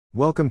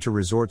Welcome to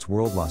Resorts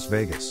World Las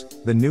Vegas,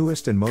 the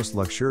newest and most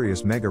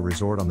luxurious mega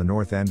resort on the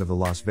north end of the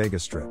Las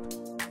Vegas Strip.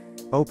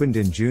 Opened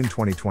in June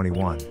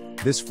 2021,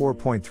 this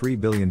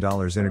 $4.3 billion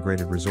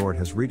integrated resort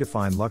has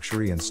redefined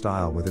luxury and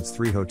style with its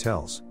 3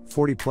 hotels,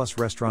 40-plus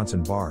restaurants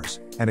and bars,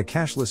 and a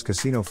cashless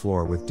casino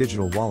floor with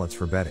digital wallets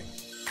for betting.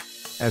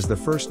 As the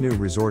first new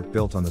resort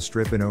built on the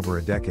Strip in over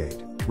a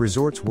decade,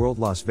 Resorts World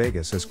Las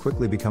Vegas has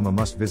quickly become a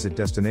must-visit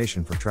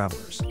destination for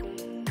travelers.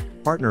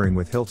 Partnering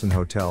with Hilton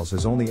Hotels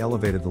has only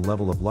elevated the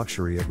level of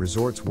luxury at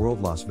Resorts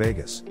World Las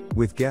Vegas,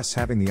 with guests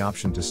having the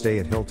option to stay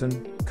at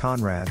Hilton,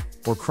 Conrad,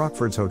 or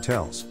Crockford's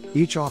hotels,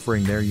 each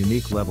offering their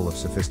unique level of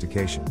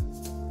sophistication.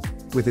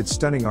 With its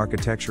stunning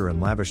architecture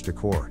and lavish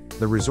decor,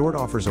 the resort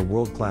offers a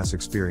world-class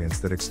experience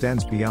that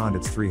extends beyond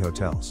its 3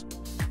 hotels.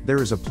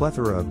 There is a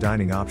plethora of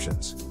dining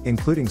options,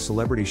 including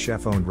celebrity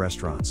chef-owned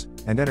restaurants,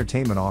 and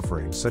entertainment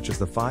offerings such as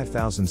the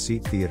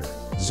 5,000-seat theater,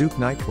 Zouk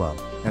nightclub,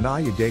 and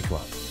Ayu Day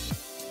Club.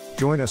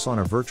 Join us on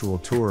a virtual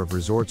tour of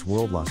Resorts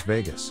World Las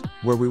Vegas,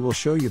 where we will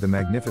show you the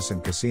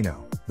magnificent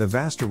casino, the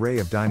vast array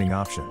of dining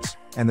options,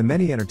 and the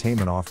many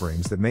entertainment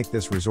offerings that make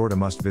this resort a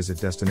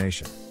must-visit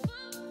destination.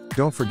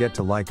 Don't forget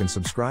to like and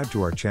subscribe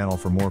to our channel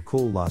for more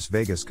cool Las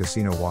Vegas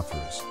casino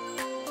walkthroughs.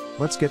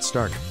 Let's get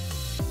started.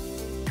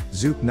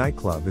 Zouk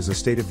Nightclub is a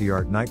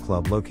state-of-the-art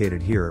nightclub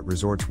located here at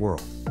Resorts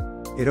World.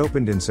 It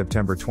opened in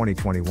September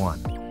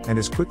 2021, and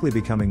is quickly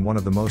becoming one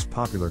of the most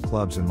popular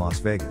clubs in Las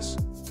Vegas.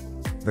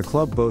 The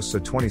club boasts a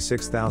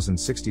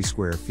 26,060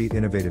 square feet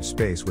innovative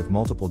space with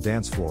multiple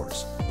dance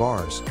floors,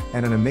 bars,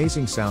 and an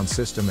amazing sound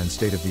system and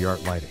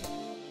state-of-the-art lighting.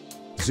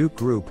 Zouk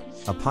Group,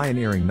 a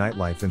pioneering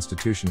nightlife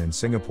institution in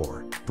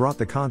Singapore, brought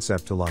the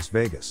concept to Las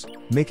Vegas,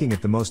 making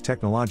it the most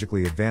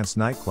technologically advanced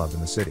nightclub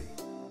in the city.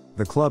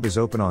 The club is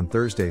open on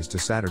Thursdays to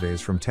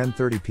Saturdays from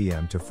 10:30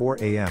 p.m. to 4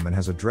 a.m. and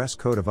has a dress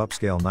code of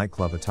upscale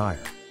nightclub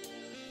attire.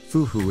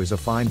 Fuhu is a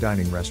fine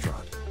dining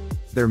restaurant.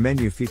 Their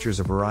menu features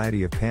a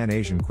variety of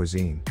Pan-Asian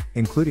cuisine,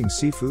 including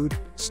seafood,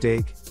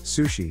 steak,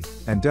 sushi,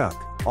 and duck,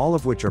 all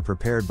of which are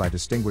prepared by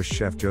distinguished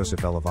chef Joseph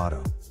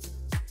Elevado.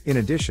 In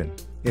addition,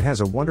 it has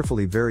a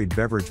wonderfully varied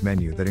beverage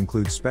menu that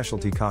includes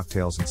specialty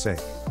cocktails and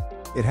sake.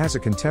 It has a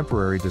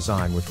contemporary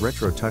design with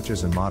retro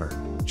touches and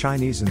modern,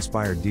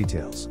 Chinese-inspired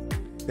details.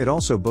 It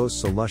also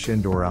boasts a lush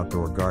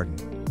indoor-outdoor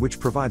garden, which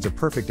provides a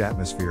perfect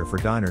atmosphere for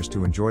diners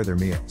to enjoy their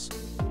meals.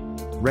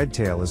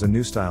 Redtail is a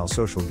new-style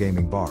social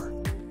gaming bar.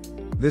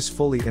 This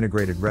fully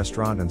integrated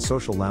restaurant and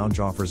social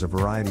lounge offers a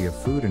variety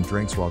of food and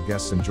drinks while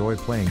guests enjoy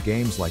playing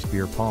games like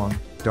beer pong,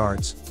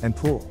 darts, and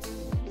pool.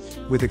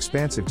 With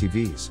expansive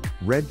TVs,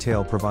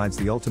 Redtail provides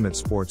the ultimate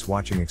sports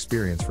watching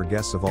experience for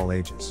guests of all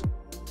ages.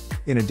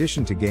 In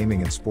addition to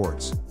gaming and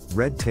sports,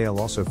 Redtail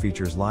also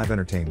features live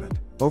entertainment,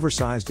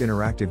 oversized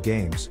interactive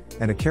games,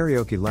 and a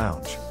karaoke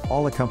lounge,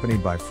 all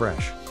accompanied by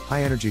fresh,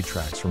 high-energy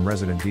tracks from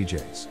resident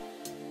DJs.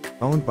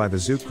 Owned by the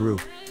Zouk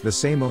Group, the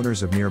same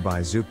owners of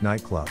nearby Zouk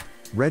Nightclub,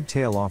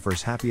 Redtail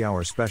offers happy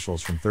hour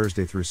specials from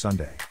Thursday through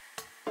Sunday.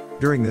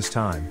 During this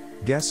time,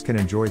 guests can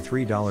enjoy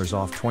 $3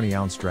 off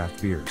 20-ounce draft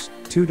beers,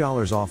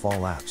 $2 off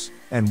all apps,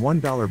 and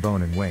 $1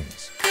 bone-in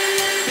wings.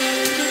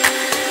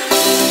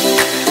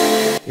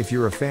 If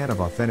you're a fan of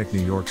authentic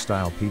New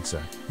York-style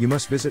pizza, you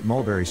must visit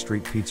Mulberry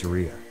Street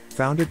Pizzeria,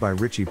 founded by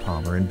Richie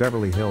Palmer in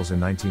Beverly Hills in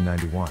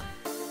 1991.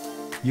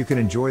 You can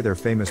enjoy their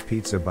famous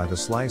pizza by the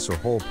slice or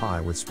whole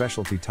pie with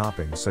specialty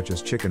toppings such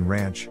as chicken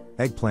ranch,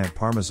 eggplant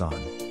parmesan,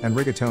 and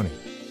rigatoni.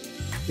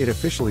 It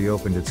officially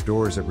opened its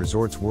doors at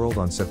Resorts World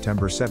on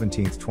September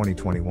 17,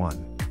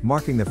 2021,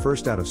 marking the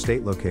first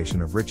out-of-state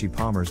location of Richie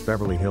Palmer's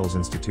Beverly Hills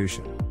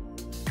institution.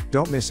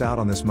 Don't miss out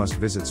on this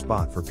must-visit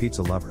spot for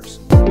pizza lovers.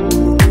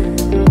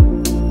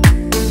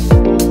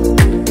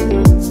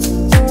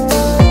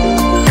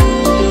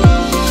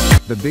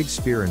 The big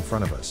sphere in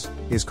front of us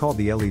is called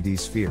the LED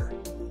Sphere.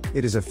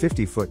 It is a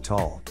 50-foot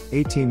tall,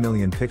 18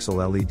 million pixel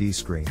LED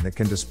screen that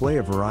can display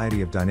a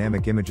variety of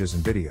dynamic images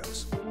and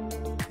videos.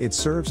 It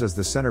serves as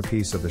the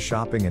centerpiece of the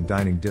shopping and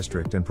dining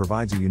district and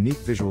provides a unique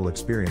visual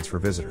experience for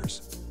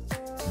visitors.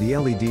 The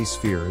LED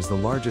Sphere is the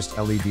largest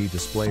LED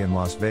display in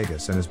Las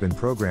Vegas and has been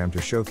programmed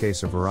to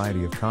showcase a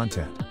variety of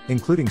content,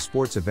 including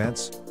sports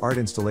events, art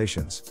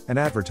installations, and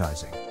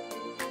advertising.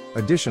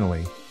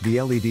 Additionally, the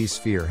LED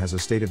Sphere has a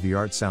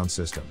state-of-the-art sound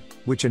system,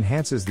 which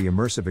enhances the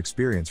immersive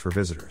experience for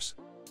visitors.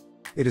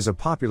 It is a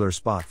popular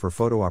spot for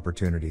photo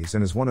opportunities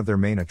and is one of their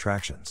main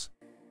attractions.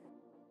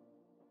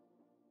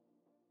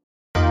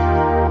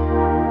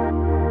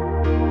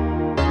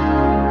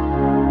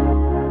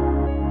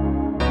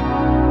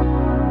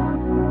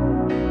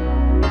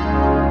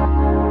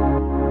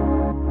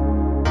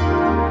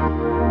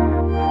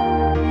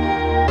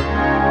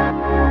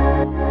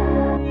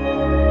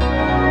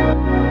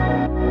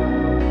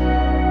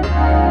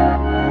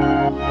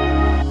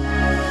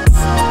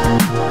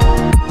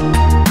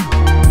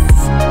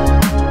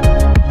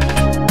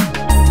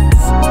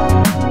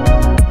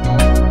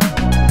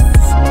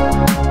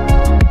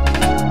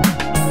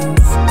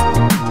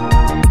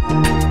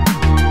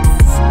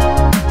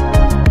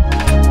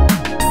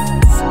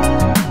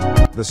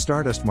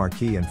 Stardust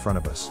marquee in front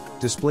of us,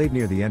 displayed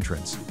near the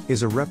entrance,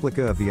 is a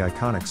replica of the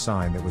iconic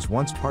sign that was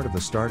once part of the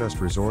Stardust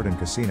Resort and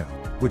Casino,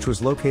 which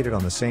was located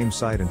on the same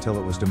site until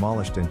it was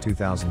demolished in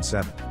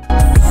 2007.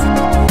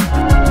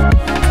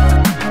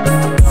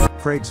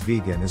 Craig's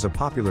Vegan is a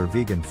popular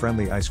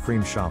vegan-friendly ice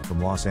cream shop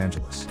from Los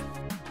Angeles.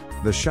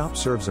 The shop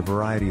serves a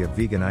variety of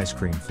vegan ice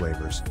cream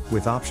flavors,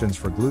 with options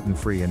for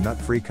gluten-free and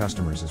nut-free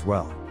customers as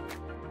well.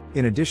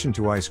 In addition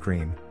to ice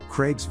cream,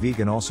 Craig's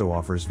Vegan also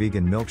offers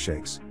vegan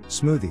milkshakes,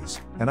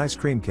 smoothies, and ice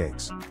cream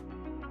cakes.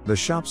 The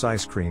shop's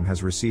ice cream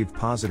has received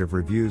positive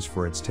reviews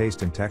for its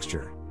taste and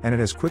texture, and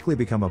it has quickly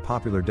become a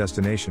popular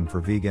destination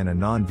for vegan and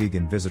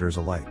non-vegan visitors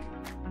alike.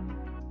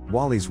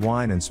 Wally's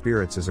Wine and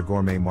Spirits is a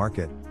gourmet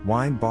market,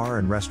 wine bar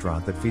and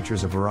restaurant that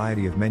features a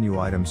variety of menu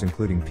items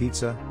including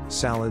pizza,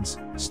 salads,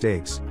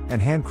 steaks,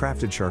 and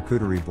handcrafted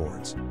charcuterie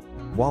boards.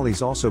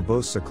 Wally's also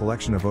boasts a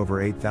collection of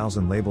over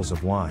 8,000 labels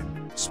of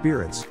wine,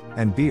 spirits,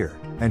 and beer,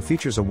 and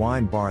features a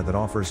wine bar that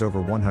offers over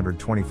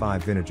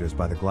 125 vintages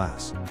by the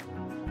glass.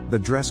 The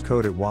dress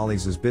code at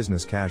Wally's is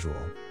business casual,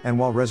 and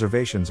while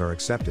reservations are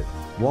accepted,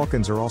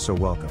 walk-ins are also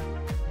welcome.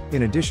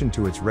 In addition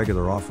to its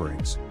regular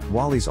offerings,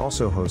 Wally's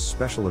also hosts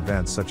special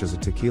events such as a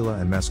tequila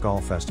and mezcal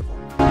festival.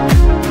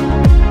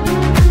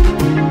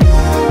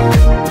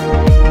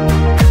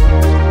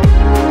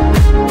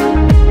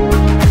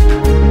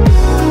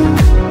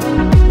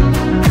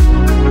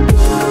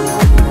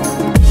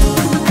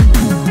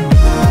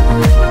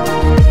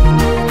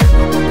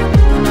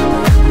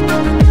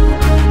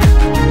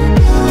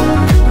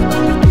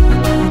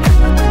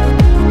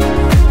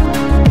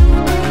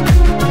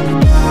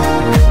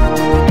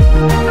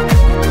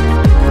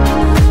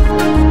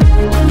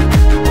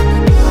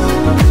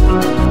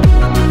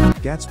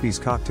 Gatsby's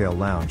Cocktail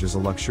Lounge is a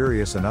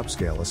luxurious and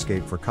upscale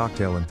escape for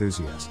cocktail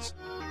enthusiasts.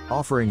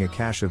 Offering a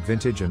cache of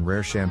vintage and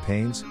rare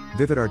champagnes,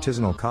 vivid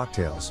artisanal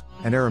cocktails,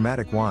 and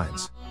aromatic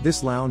wines,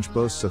 this lounge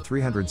boasts a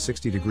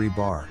 360-degree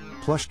bar,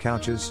 plush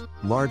couches,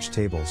 large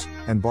tables,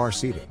 and bar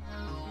seating.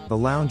 The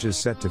lounge is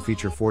set to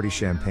feature 40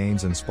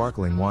 champagnes and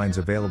sparkling wines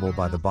available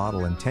by the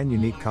bottle and 10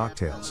 unique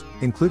cocktails,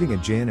 including a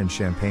gin and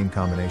champagne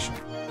combination.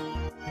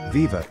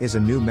 Viva is a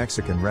new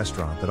Mexican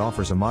restaurant that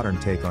offers a modern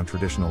take on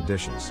traditional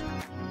dishes.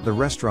 The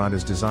restaurant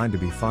is designed to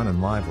be fun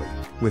and lively,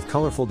 with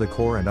colorful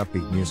decor and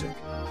upbeat music.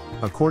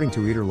 According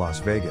to Eater Las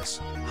Vegas,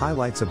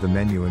 highlights of the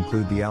menu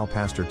include the al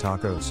pastor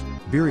tacos,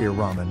 birria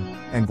ramen,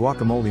 and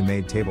guacamole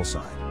made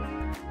tableside.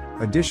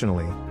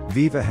 Additionally,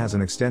 Viva has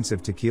an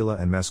extensive tequila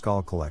and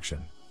mezcal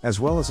collection, as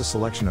well as a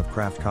selection of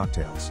craft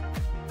cocktails.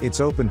 It's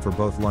open for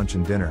both lunch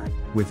and dinner,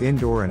 with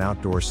indoor and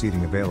outdoor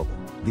seating available.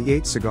 The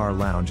 8 Cigar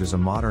Lounge is a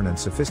modern and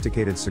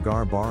sophisticated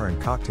cigar bar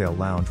and cocktail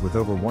lounge with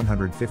over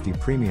 150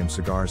 premium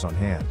cigars on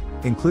hand,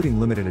 including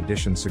limited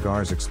edition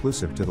cigars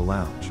exclusive to the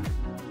lounge.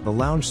 The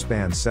lounge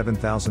spans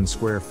 7,000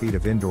 square feet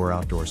of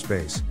indoor-outdoor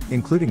space,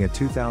 including a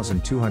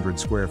 2,200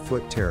 square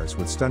foot terrace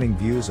with stunning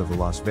views of the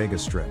Las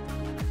Vegas Strip.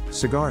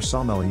 Cigar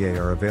sommeliers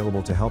are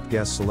available to help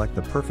guests select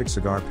the perfect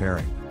cigar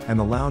pairing, and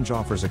the lounge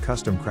offers a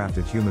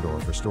custom-crafted humidor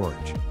for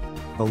storage.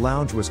 The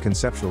lounge was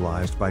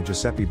conceptualized by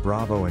Giuseppe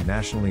Bravo and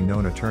nationally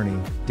known attorney,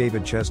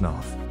 David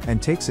Chesnoff,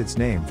 and takes its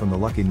name from the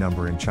lucky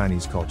number in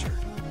Chinese culture.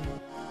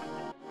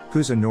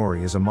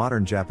 Kuzanori is a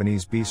modern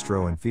Japanese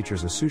bistro and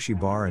features a sushi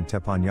bar and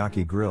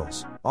teppanyaki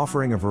grills,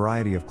 offering a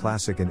variety of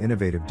classic and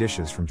innovative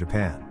dishes from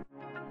Japan.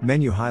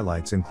 Menu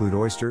highlights include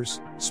oysters,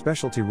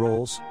 specialty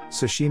rolls,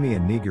 sashimi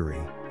and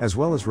nigiri, as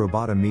well as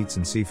robata meats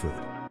and seafood.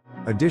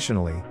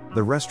 Additionally,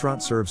 the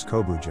restaurant serves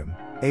kobujim,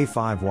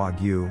 A5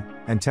 Wagyu,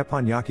 and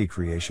teppanyaki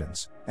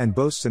creations, and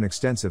boasts an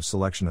extensive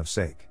selection of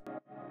sake.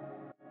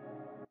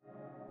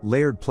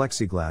 Layered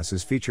plexiglass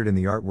is featured in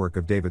the artwork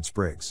of David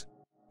Spriggs.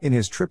 In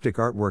his triptych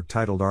artwork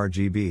titled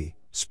RGB,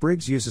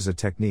 Spriggs uses a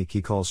technique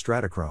he calls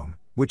stratochrome,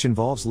 which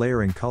involves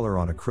layering color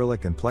on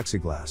acrylic and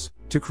plexiglass,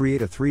 to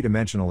create a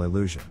three-dimensional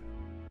illusion.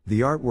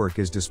 The artwork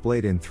is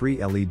displayed in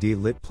 3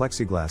 LED-lit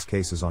plexiglass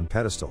cases on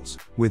pedestals,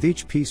 with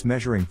each piece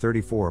measuring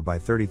 34 by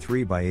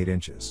 33 by 8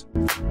 inches.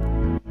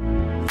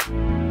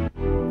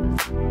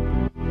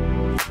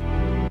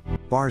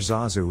 Bar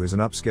Zazu is an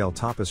upscale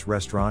tapas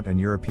restaurant and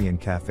European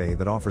cafe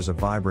that offers a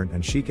vibrant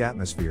and chic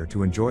atmosphere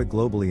to enjoy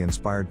globally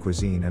inspired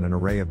cuisine and an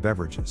array of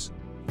beverages.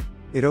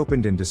 It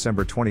opened in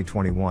December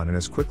 2021 and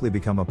has quickly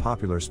become a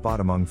popular spot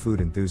among food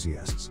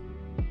enthusiasts.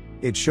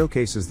 It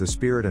showcases the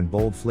spirit and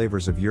bold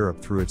flavors of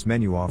Europe through its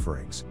menu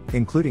offerings,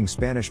 including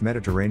Spanish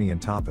Mediterranean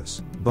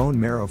tapas, bone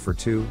marrow for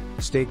two,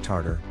 steak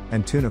tartare,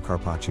 and tuna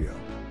carpaccio.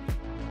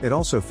 It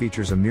also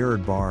features a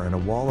mirrored bar and a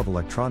wall of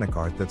electronic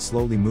art that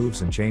slowly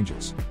moves and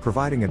changes,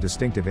 providing a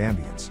distinctive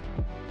ambience.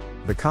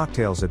 The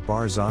cocktails at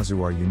Bar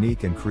Zazu are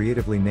unique and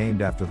creatively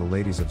named after the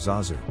ladies of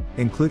Zazu,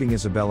 including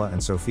Isabella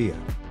and Sofia.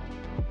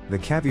 The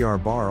Caviar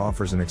Bar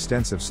offers an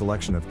extensive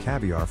selection of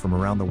caviar from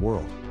around the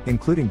world,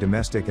 including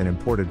domestic and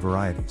imported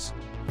varieties.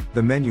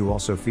 The menu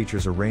also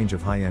features a range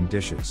of high-end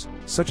dishes,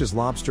 such as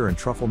lobster and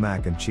truffle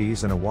mac and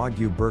cheese and a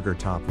Wagyu burger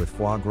topped with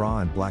foie gras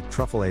and black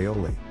truffle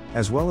aioli,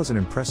 as well as an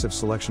impressive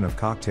selection of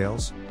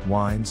cocktails,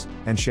 wines,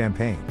 and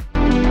champagne.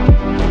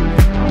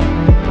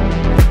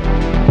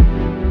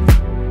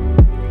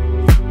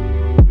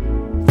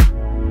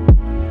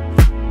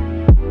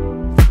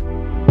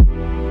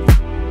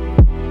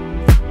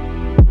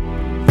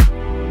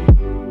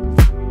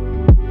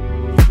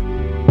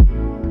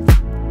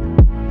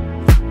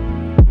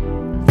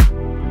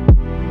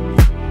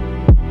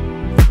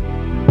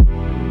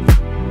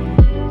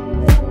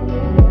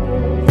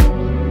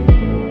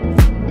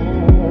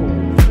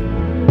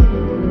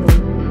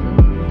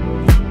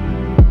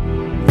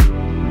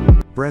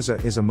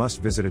 Brezza is a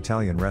must-visit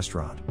Italian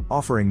restaurant,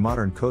 offering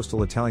modern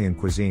coastal Italian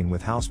cuisine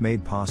with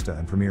house-made pasta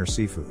and premier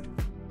seafood.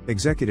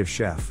 Executive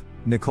chef,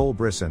 Nicole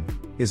Brisson,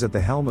 is at the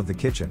helm of the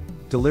kitchen,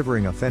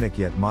 delivering authentic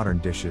yet modern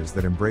dishes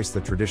that embrace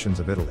the traditions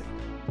of Italy.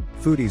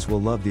 Foodies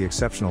will love the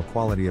exceptional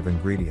quality of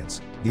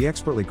ingredients, the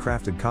expertly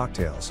crafted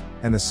cocktails,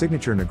 and the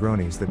signature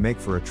Negronis that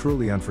make for a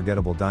truly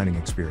unforgettable dining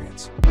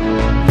experience.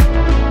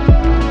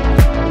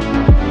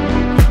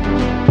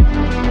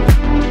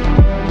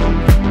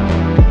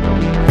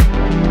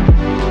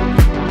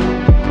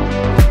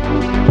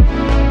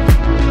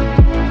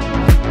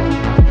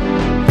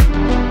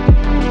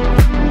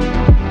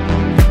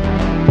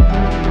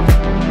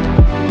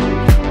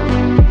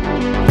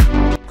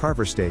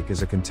 Carver Steak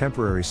is a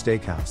contemporary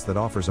steakhouse that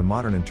offers a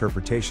modern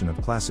interpretation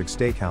of classic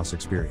steakhouse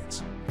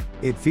experience.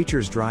 It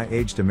features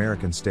dry-aged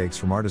American steaks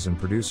from artisan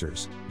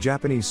producers,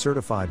 Japanese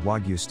certified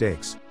Wagyu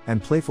steaks,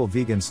 and playful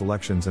vegan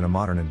selections in a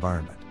modern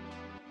environment.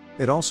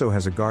 It also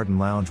has a garden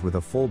lounge with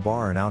a full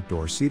bar and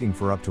outdoor seating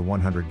for up to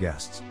 100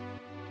 guests.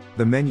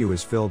 The menu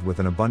is filled with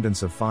an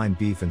abundance of fine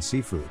beef and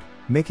seafood,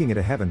 making it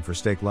a heaven for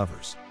steak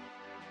lovers.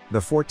 The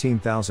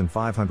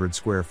 14,500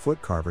 square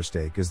foot Carver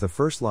Steak is the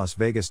first Las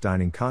Vegas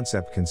dining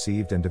concept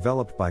conceived and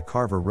developed by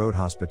Carver Road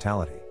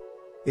Hospitality.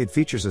 It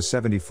features a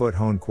 70-foot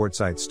honed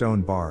quartzite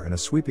stone bar and a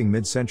sweeping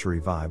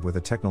mid-century vibe with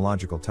a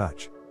technological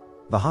touch.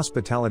 The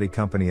hospitality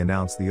company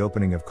announced the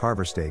opening of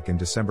Carver Steak in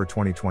December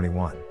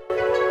 2021.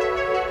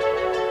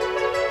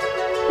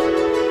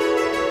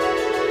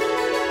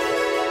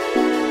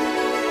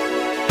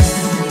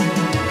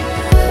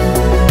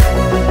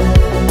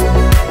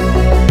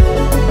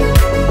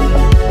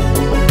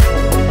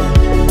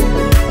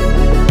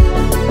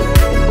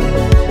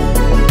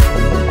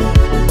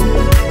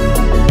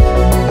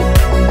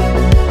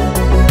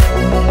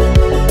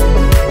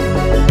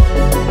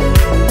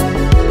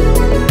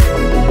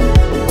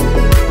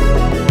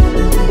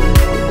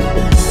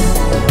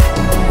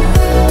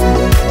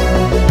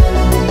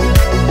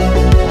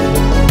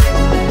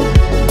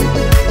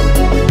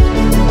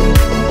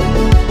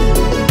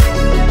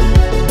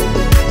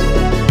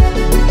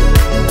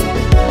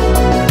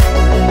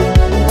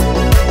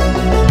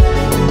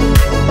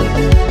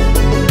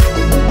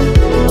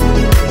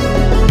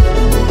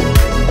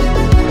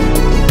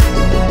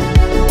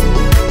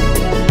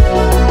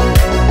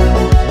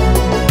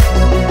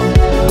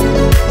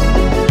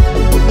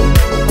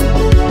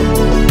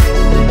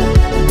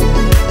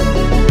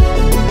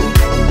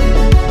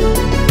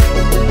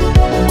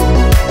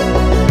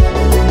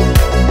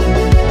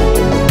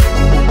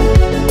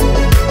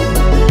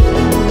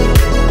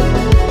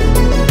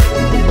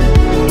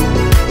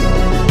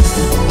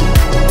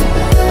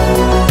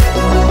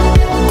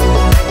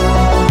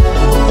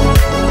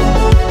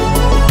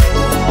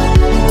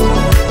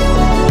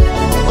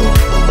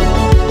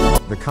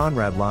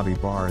 Conrad Lobby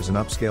Bar is an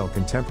upscale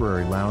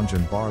contemporary lounge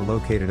and bar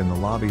located in the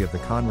lobby of the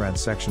Conrad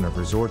section of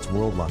Resorts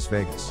World Las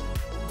Vegas.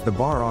 The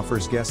bar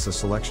offers guests a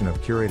selection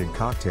of curated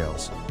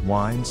cocktails,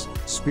 wines,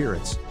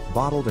 spirits,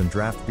 bottled and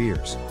draft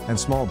beers, and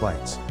small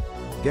bites.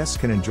 Guests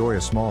can enjoy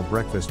a small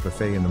breakfast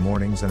buffet in the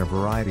mornings and a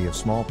variety of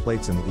small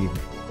plates in the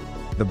evening.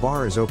 The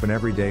bar is open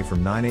every day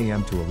from 9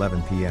 a.m. to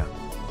 11 p.m.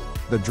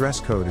 The dress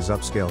code is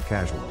upscale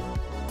casual.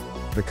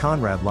 The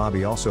Conrad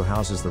lobby also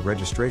houses the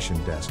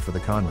registration desk for the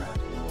Conrad.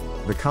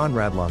 The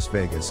Conrad Las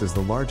Vegas is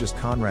the largest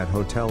Conrad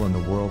hotel in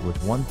the world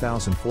with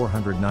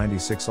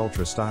 1,496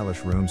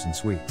 ultra-stylish rooms and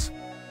suites.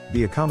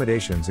 The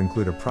accommodations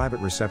include a private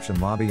reception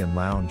lobby and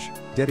lounge,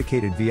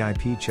 dedicated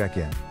VIP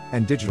check-in,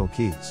 and digital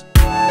keys.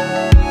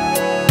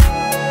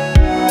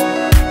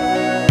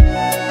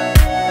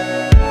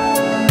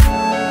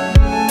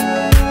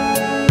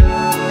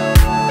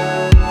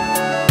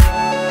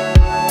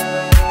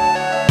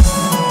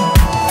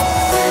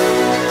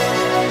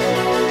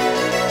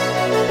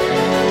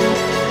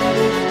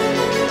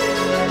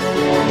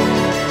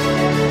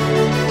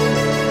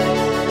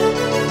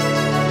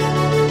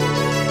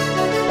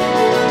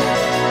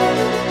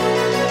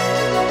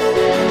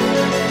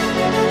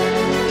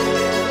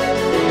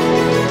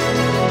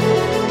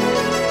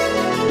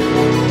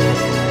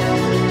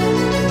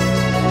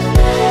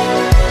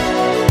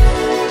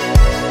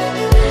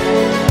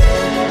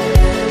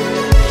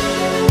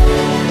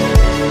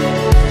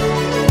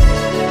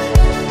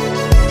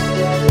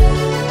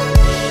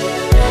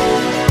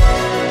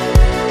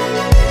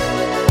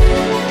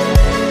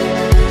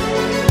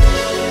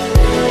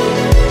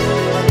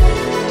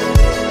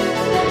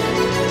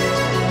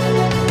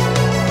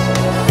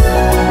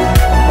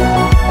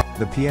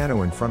 The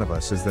piano in front of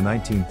us is the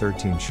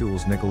 1913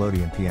 Schulz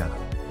Nickelodeon piano.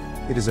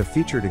 It is a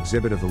featured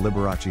exhibit of the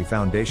Liberace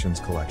Foundation's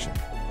collection.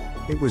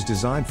 It was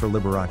designed for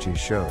Liberace's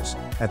shows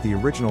at the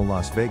original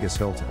Las Vegas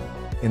Hilton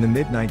in the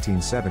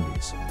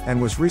mid-1970s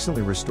and was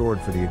recently restored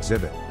for the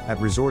exhibit at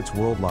Resorts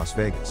World Las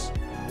Vegas.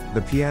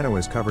 The piano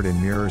is covered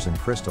in mirrors and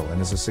crystal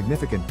and is a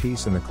significant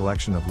piece in the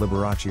collection of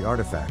Liberace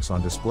artifacts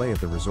on display at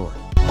the resort.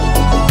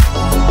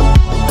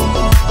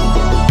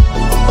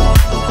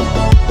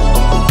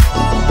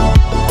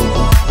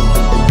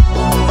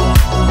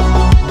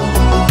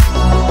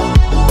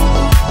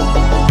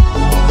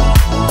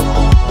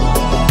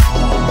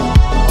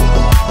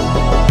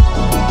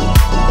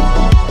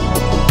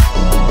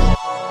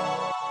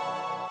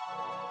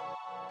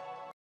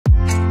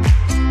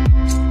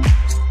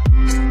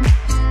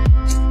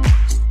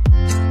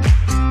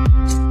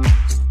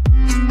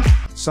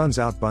 Suns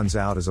Out Buns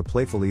Out is a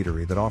playful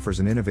eatery that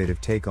offers an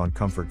innovative take on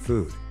comfort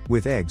food,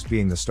 with eggs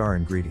being the star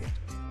ingredient.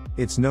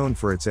 It's known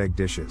for its egg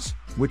dishes,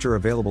 which are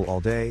available all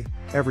day,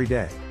 every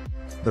day.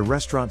 The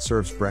restaurant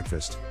serves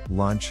breakfast,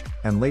 lunch,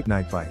 and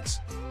late-night bites.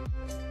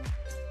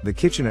 The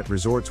Kitchen at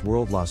Resorts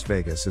World Las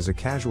Vegas is a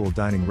casual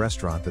dining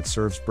restaurant that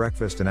serves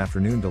breakfast and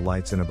afternoon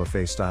delights in a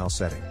buffet-style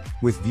setting,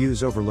 with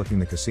views overlooking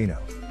the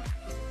casino.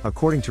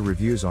 According to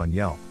reviews on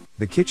Yelp,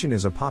 the kitchen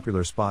is a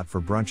popular spot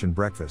for brunch and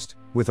breakfast,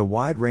 with a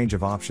wide range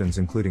of options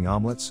including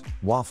omelets,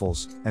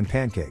 waffles, and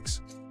pancakes.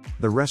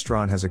 The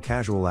restaurant has a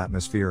casual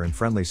atmosphere and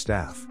friendly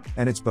staff,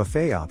 and its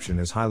buffet option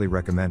is highly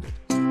recommended.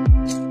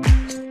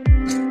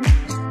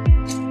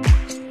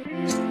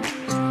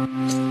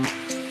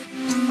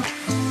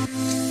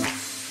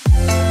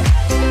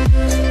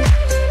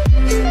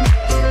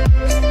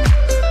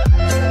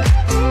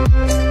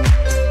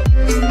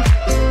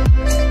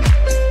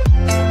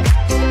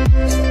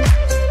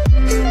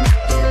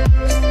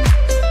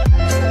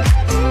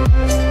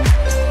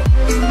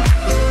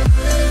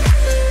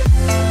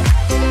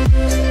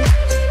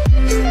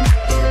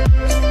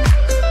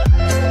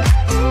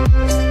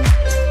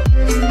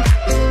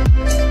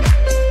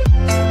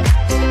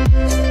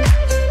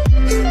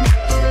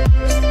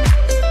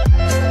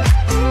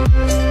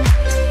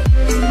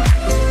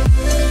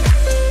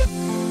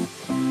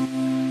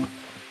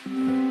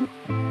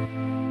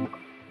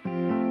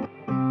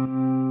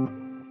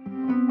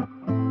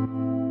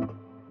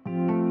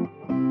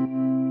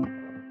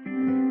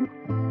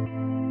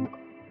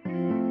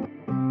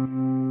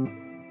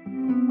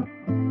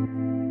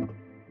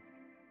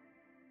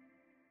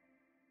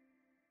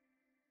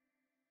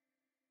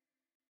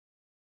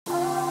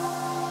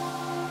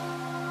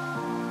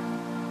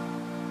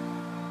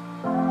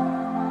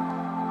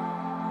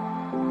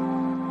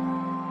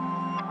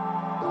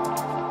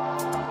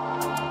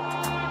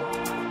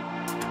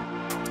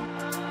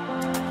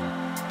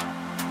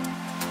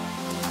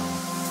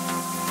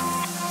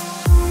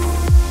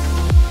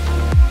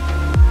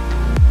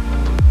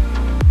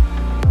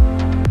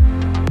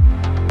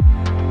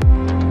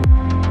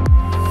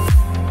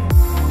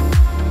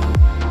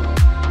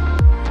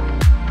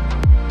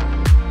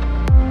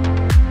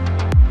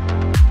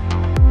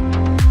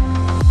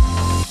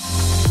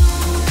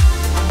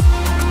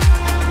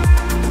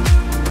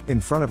 In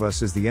front of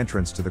us is the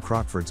entrance to the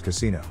Crockford's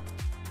Casino.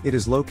 It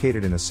is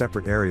located in a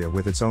separate area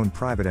with its own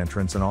private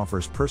entrance and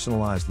offers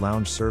personalized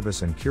lounge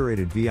service and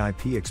curated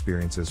VIP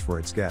experiences for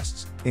its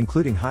guests,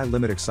 including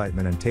high-limit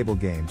excitement and table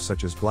games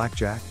such as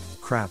blackjack,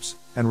 craps,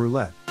 and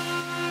roulette.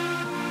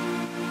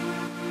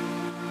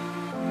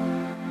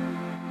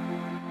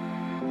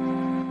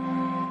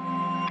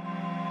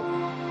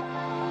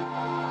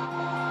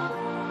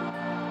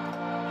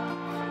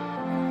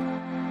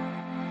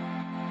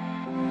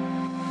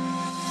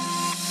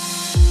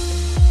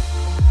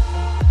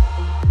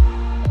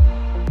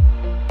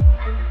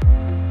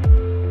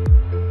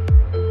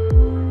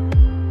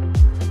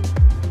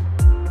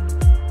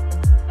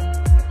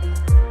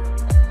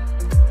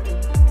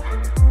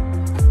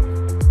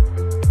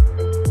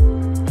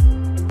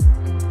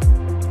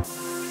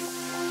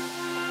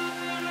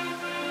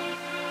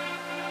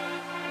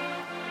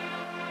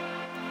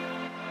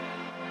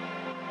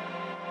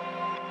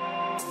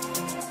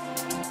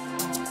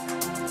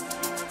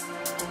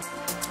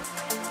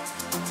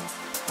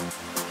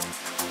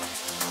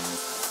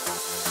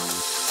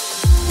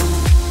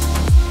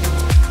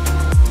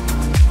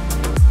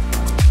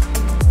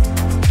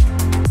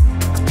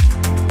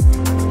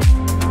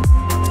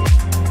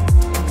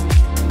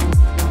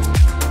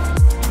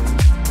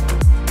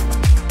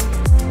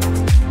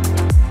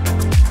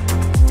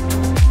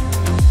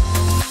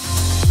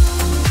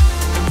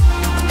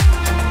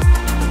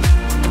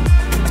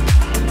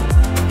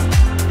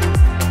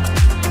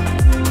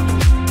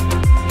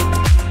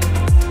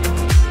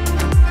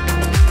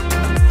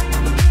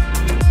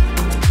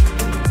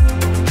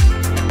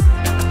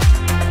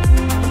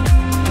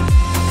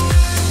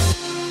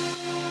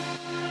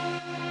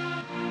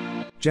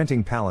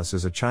 Genting Palace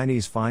is a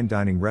Chinese fine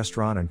dining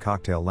restaurant and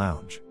cocktail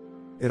lounge.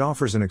 It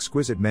offers an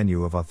exquisite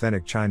menu of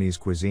authentic Chinese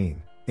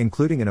cuisine,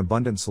 including an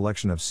abundant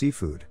selection of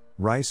seafood,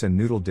 rice and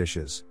noodle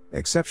dishes,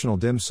 exceptional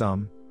dim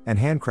sum, and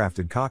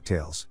handcrafted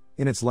cocktails,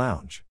 in its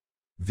lounge.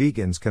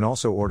 Vegans can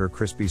also order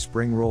crispy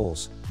spring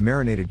rolls,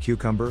 marinated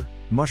cucumber,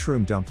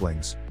 mushroom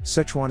dumplings,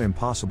 Szechuan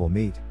impossible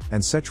meat,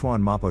 and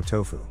Szechuan mapo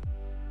tofu.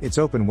 It's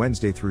open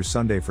Wednesday through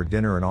Sunday for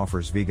dinner and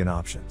offers vegan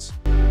options.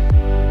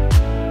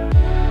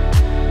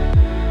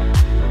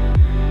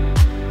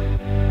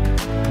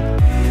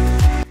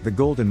 The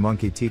Golden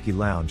Monkey Tiki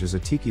Lounge is a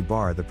tiki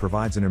bar that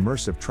provides an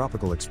immersive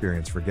tropical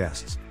experience for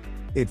guests.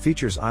 It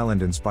features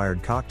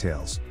island-inspired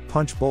cocktails,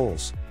 punch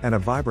bowls, and a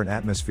vibrant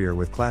atmosphere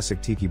with classic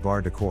tiki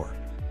bar decor.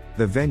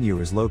 The venue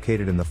is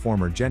located in the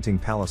former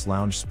Genting Palace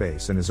lounge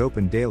space and is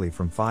open daily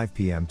from 5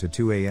 p.m. to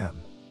 2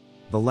 a.m.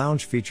 The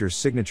lounge features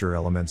signature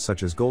elements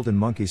such as golden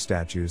monkey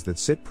statues that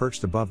sit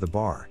perched above the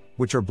bar,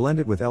 which are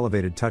blended with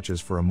elevated touches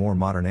for a more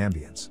modern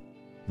ambience.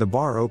 The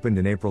bar opened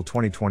in April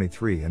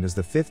 2023 and is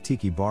the 5th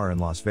tiki bar in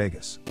Las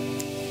Vegas.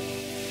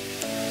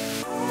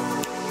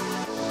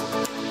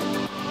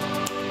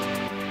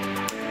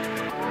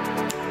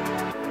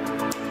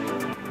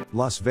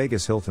 Las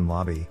Vegas Hilton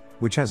Lobby,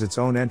 which has its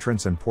own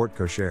entrance and porte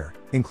cochere,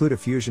 include a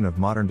fusion of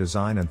modern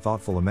design and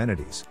thoughtful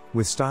amenities,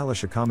 with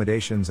stylish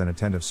accommodations and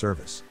attentive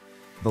service.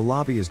 The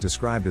lobby is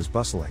described as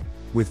bustling,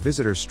 with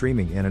visitors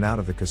streaming in and out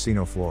of the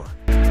casino floor.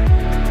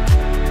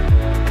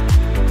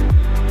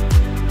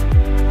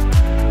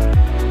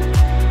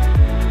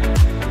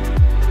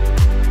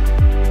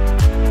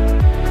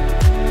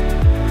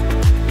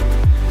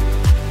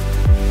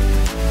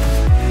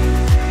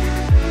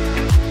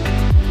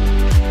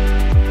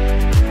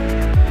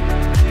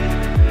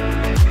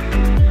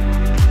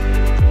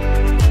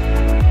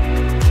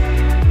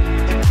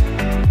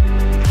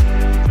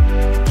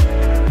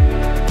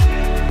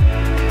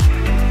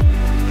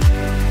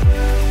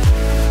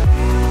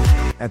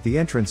 At the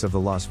entrance of the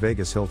Las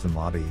Vegas Hilton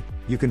lobby,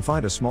 you can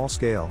find a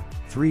small-scale,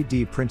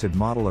 3D printed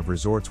model of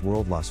Resorts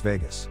World Las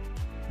Vegas.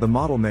 The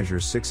model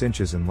measures 6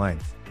 inches in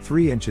length,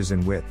 3 inches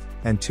in width,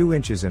 and 2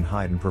 inches in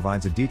height and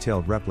provides a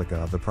detailed replica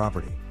of the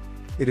property.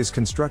 It is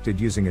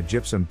constructed using a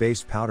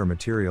gypsum-based powder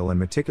material and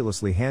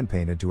meticulously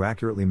hand-painted to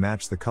accurately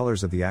match the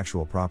colors of the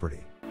actual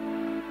property.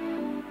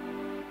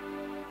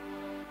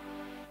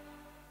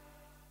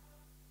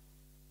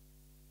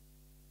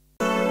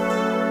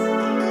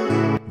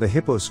 The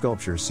hippo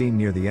sculpture seen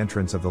near the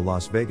entrance of the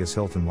Las Vegas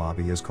Hilton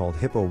lobby is called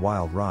Hippo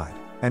Wild Ride,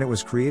 and it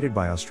was created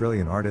by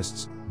Australian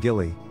artists,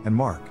 Gilly and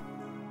Mark.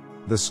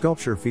 The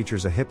sculpture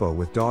features a hippo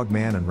with dog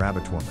man and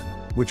rabbit woman,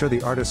 which are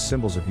the artist's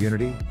symbols of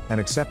unity and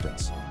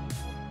acceptance.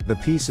 The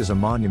piece is a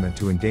monument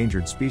to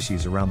endangered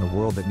species around the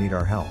world that need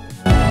our help.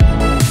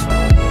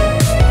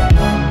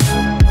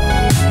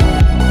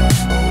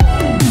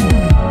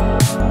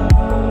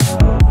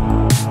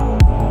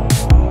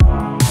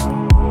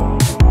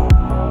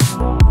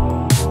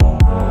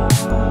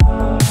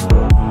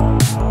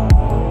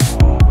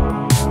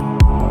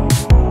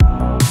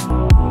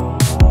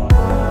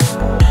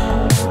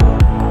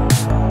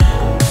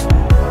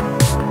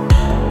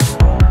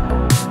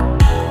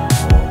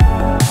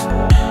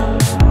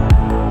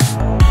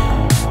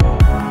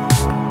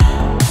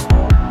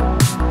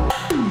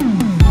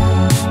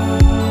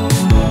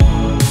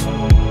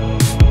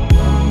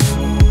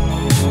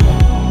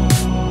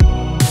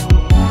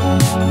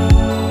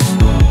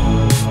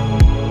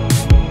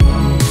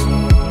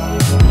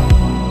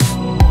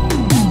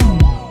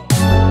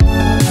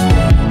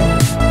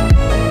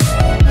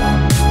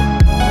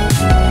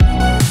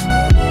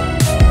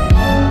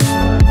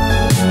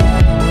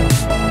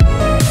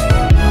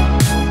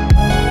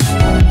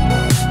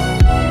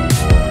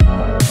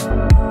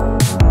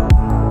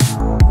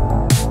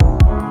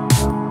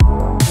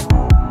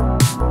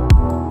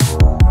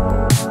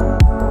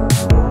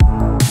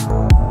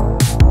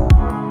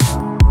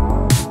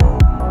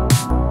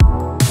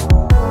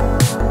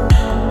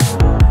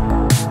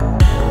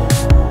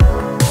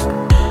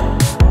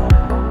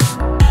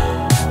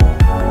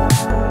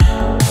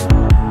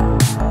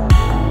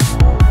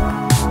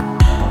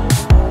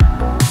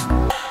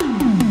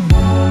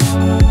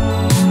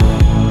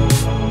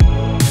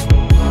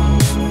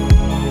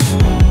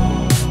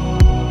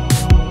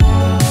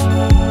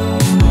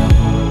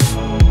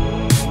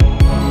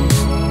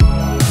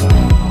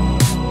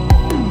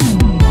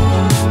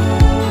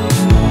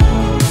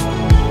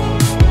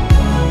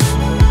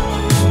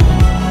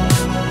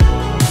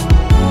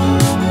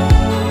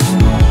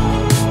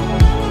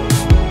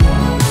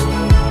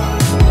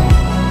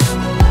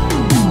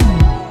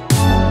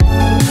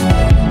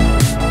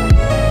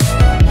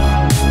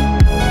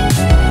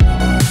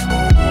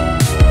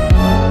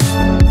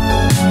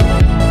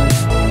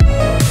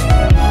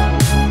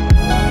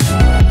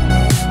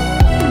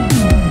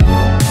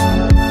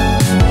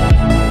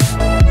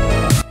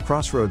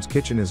 Crossroads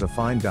Kitchen is a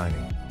fine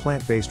dining,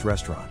 plant-based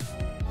restaurant.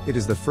 It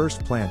is the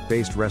first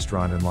plant-based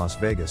restaurant in Las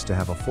Vegas to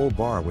have a full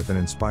bar with an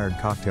inspired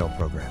cocktail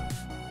program.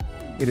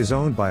 It is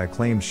owned by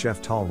acclaimed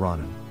chef Tal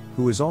Ranan,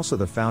 who is also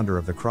the founder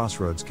of the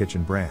Crossroads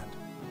Kitchen brand.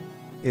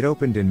 It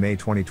opened in May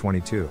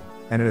 2022,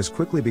 and it has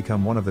quickly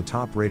become one of the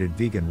top-rated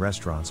vegan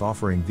restaurants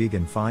offering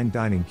vegan fine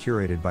dining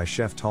curated by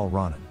chef Tal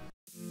Ranan.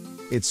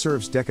 It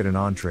serves decadent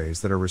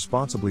entrees that are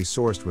responsibly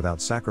sourced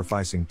without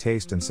sacrificing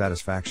taste and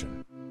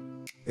satisfaction.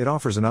 It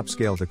offers an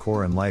upscale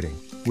decor and lighting,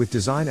 with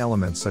design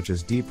elements such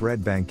as deep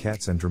red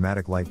banquettes and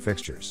dramatic light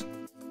fixtures.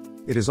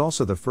 It is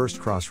also the first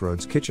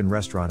Crossroads Kitchen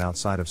restaurant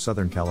outside of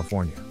Southern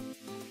California.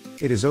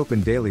 It is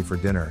open daily for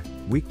dinner,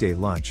 weekday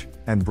lunch,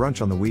 and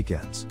brunch on the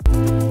weekends.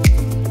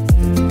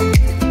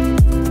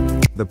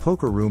 The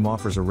Poker Room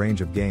offers a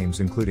range of games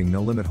including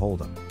No Limit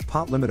Hold'em,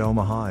 Pot Limit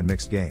Omaha and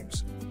mixed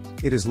games.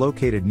 It is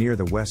located near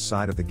the west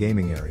side of the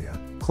gaming area,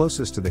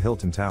 closest to the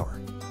Hilton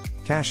Tower.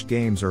 Cash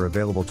games are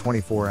available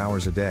 24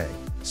 hours a day,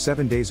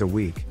 7 days a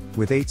week,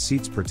 with 8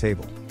 seats per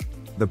table.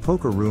 The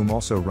Poker Room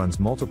also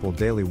runs multiple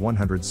daily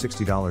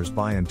 $160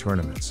 buy-in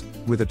tournaments,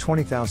 with a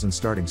 20,000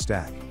 starting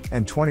stack,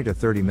 and 20 to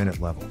 30-minute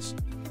levels.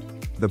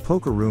 The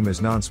Poker Room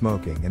is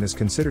non-smoking and is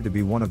considered to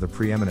be one of the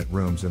preeminent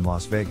rooms in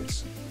Las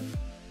Vegas.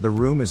 The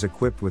room is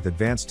equipped with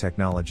advanced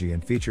technology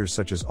and features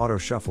such as auto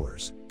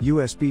shufflers,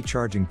 USB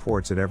charging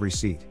ports at every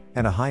seat,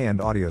 and a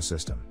high-end audio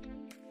system.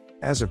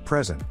 As of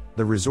present,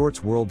 the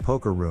resort's World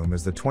Poker Room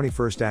is the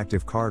 21st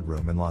active card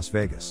room in Las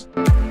Vegas.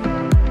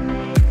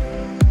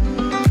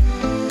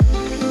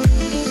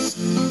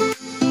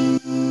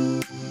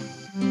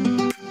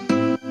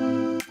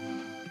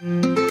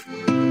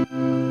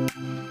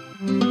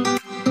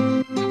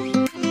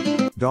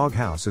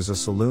 Doghouse is a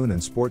saloon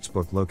and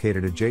sportsbook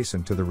located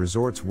adjacent to the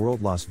resort's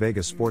World Las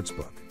Vegas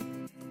Sportsbook.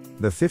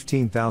 The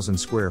 15,000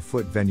 square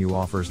foot venue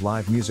offers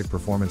live music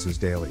performances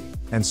daily,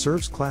 and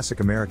serves classic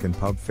American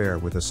pub fare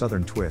with a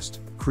southern twist,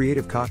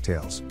 creative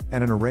cocktails,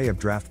 and an array of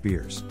draft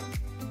beers.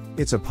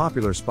 It's a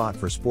popular spot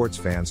for sports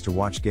fans to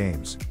watch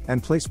games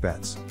and place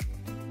bets.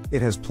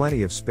 It has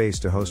plenty of space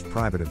to host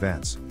private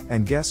events,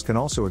 and guests can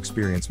also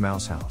experience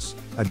Mouse House,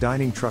 a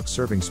dining truck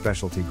serving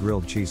specialty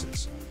grilled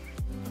cheeses.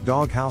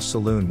 Doghouse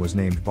Saloon was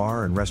named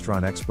Bar and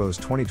Restaurant Expo's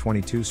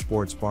 2022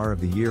 Sports Bar of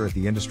the Year at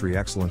the Industry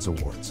Excellence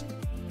Awards.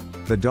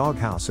 The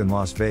Doghouse in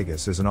Las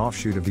Vegas is an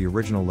offshoot of the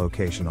original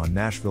location on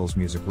Nashville's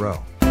Music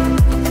Row.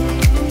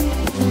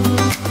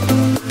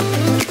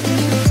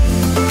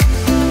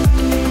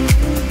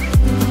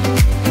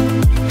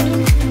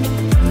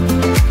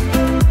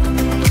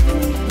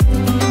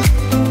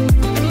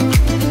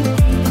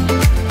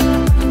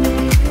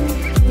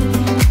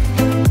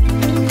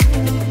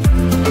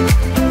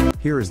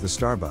 Here is the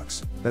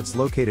Starbucks, that's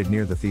located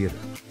near the theater.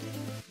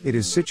 It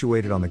is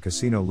situated on the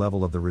casino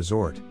level of the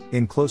resort,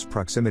 in close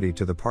proximity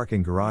to the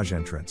parking garage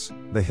entrance,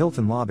 the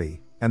Hilton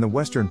lobby, and the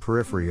western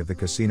periphery of the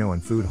casino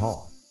and food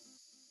hall.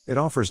 It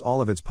offers all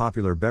of its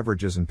popular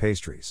beverages and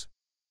pastries.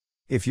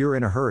 If you're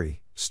in a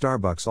hurry,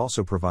 Starbucks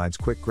also provides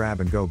quick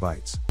grab-and-go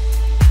bites.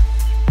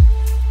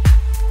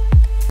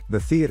 The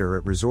Theater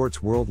at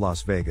Resorts World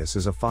Las Vegas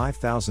is a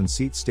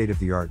 5,000-seat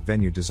state-of-the-art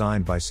venue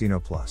designed by Sino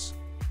Plus.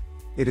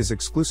 It is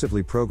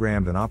exclusively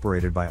programmed and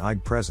operated by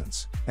IG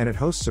Presence, and it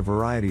hosts a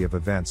variety of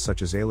events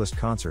such as A-list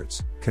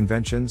concerts,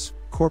 conventions,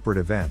 corporate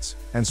events,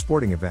 and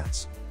sporting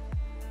events.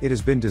 It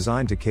has been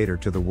designed to cater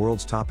to the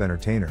world's top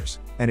entertainers,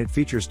 and it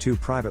features 2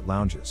 private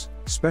lounges,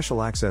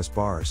 special access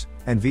bars,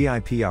 and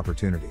VIP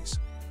opportunities.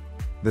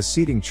 The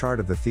seating chart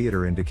of the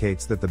theater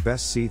indicates that the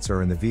best seats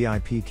are in the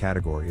VIP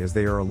category as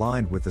they are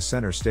aligned with the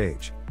center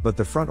stage, but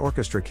the front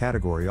orchestra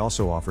category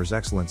also offers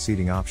excellent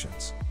seating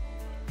options.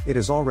 It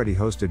has already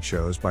hosted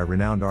shows by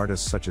renowned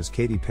artists such as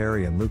Katy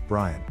Perry and Luke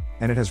Bryan,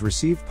 and it has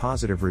received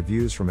positive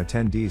reviews from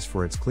attendees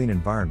for its clean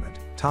environment,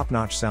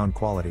 top-notch sound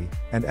quality,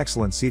 and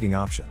excellent seating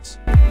options.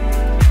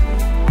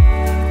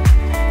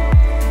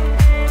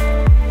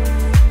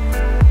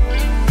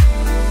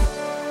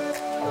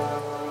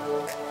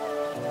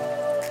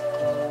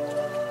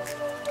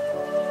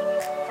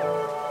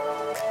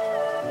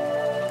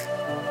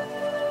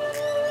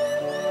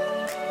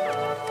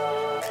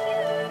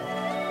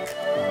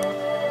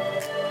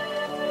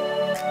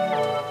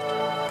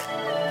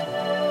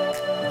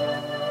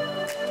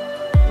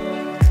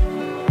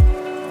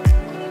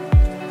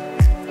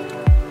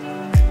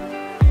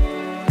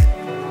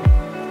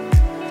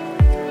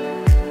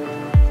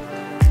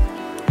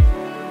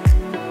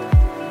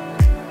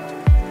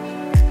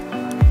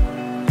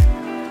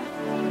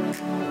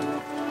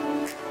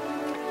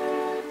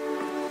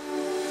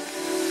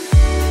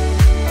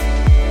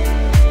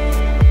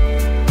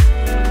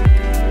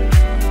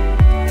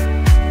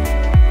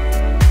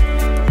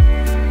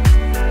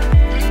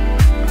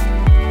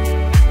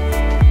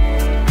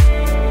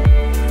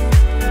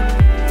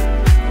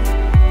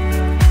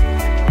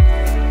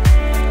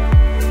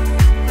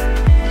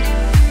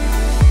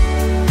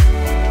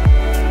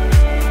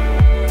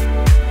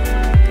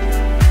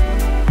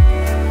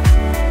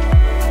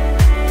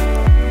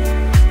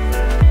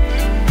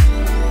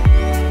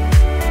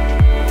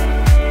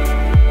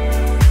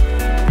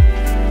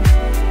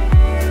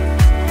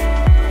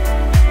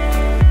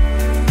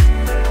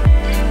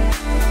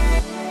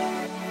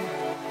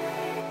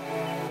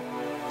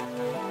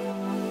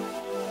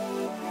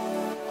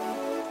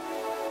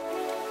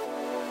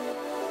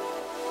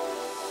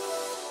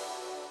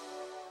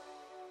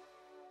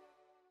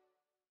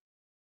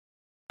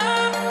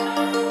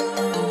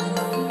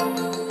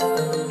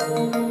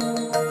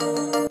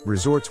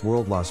 Resorts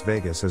World Las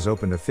Vegas has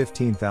opened a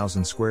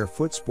 15,000 square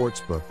foot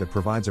sportsbook that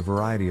provides a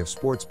variety of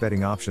sports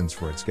betting options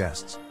for its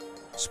guests.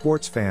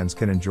 Sports fans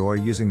can enjoy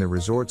using the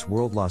Resorts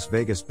World Las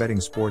Vegas betting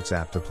sports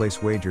app to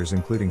place wagers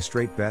including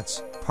straight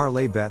bets,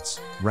 parlay bets,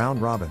 round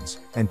robins,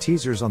 and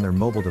teasers on their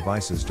mobile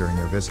devices during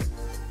their visit.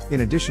 In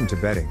addition to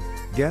betting,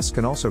 guests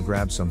can also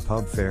grab some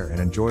pub fare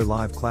and enjoy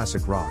live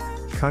classic rock,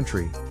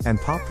 country,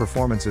 and pop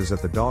performances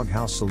at the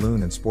Doghouse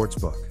Saloon and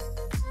Sportsbook.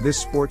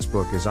 This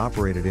sportsbook is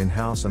operated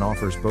in-house and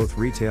offers both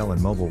retail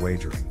and mobile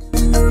wagering.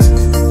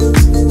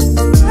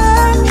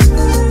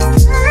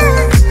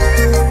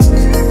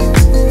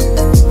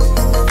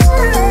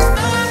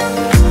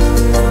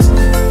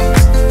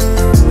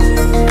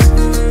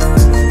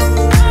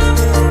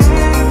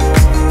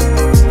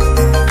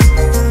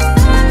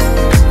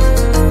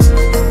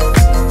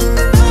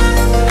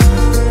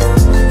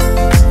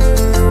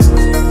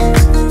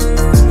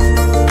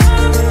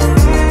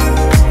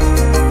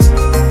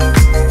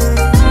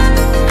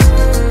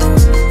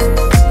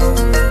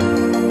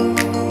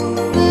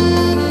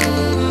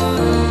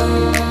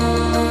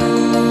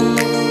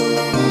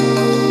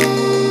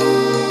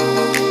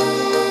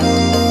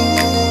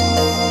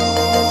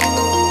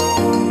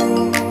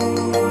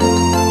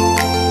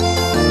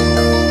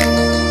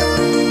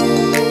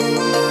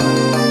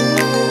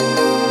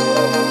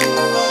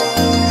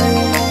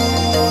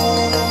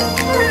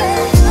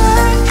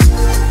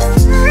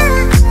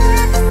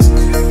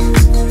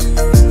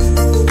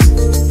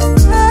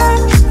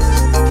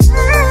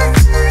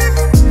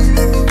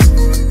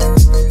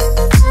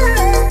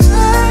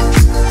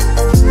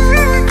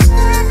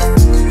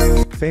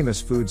 Famous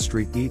Food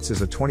Street Eats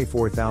is a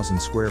 24,000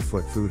 square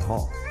foot food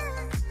hall.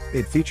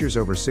 It features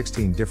over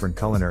 16 different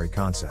culinary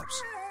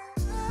concepts.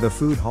 The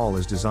food hall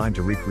is designed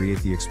to recreate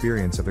the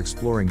experience of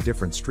exploring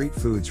different street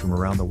foods from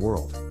around the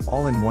world,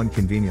 all in one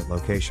convenient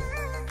location.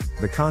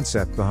 The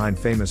concept behind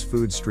Famous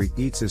Food Street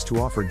Eats is to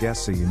offer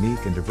guests a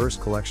unique and diverse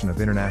collection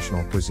of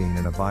international cuisine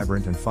in a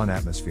vibrant and fun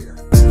atmosphere.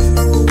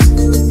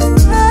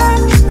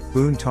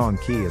 Boon Tong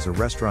Kee is a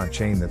restaurant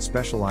chain that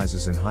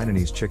specializes in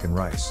Hainanese chicken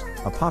rice,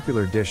 a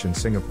popular dish in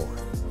Singapore.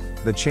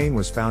 The chain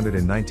was founded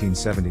in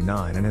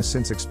 1979 and has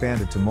since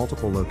expanded to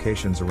multiple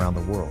locations around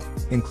the world,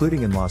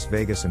 including in Las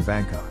Vegas and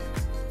Bangkok.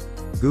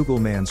 Google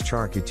Man's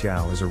Char Kway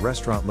Teow is a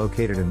restaurant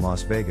located in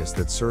Las Vegas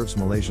that serves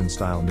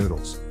Malaysian-style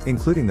noodles,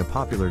 including the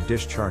popular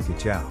dish Char Kway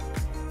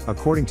Teow.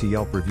 According to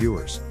Yelp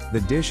reviewers,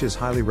 the dish is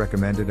highly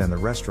recommended and the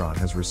restaurant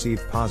has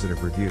received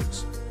positive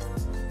reviews.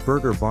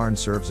 Burger Barn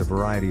serves a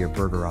variety of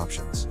burger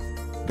options.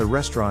 The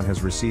restaurant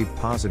has received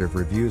positive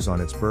reviews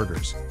on its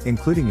burgers,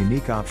 including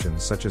unique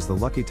options such as the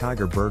Lucky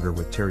Tiger Burger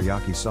with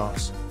teriyaki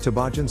sauce,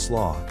 tabajan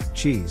slaw,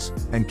 cheese,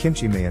 and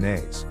kimchi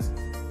mayonnaise.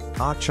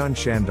 Ah Chun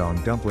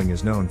Shandong Dumpling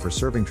is known for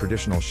serving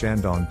traditional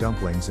Shandong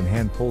dumplings and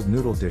hand-pulled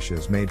noodle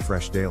dishes made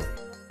fresh daily.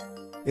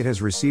 It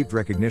has received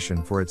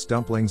recognition for its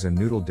dumplings and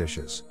noodle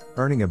dishes,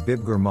 earning a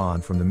Bib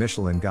Gourmand from the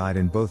Michelin Guide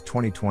in both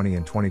 2020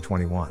 and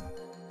 2021.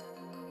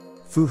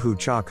 Phu Hu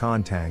Cha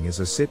Con Tang is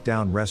a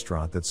sit-down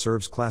restaurant that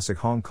serves classic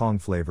Hong Kong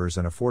flavors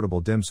and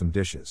affordable dim sum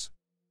dishes.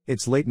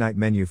 Its late-night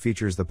menu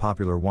features the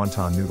popular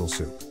wonton noodle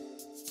soup.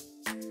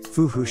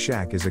 Phu Hu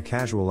Shack is a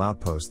casual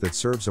outpost that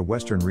serves a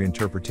Western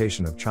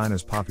reinterpretation of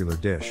China's popular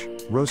dish,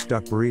 roast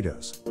duck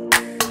burritos.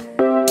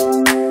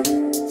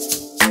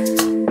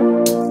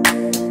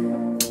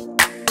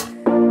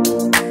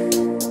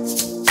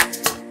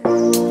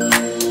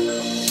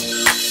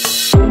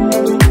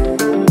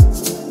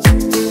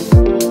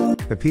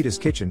 Pepita's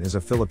Kitchen is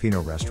a Filipino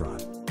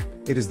restaurant.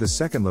 It is the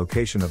second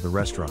location of the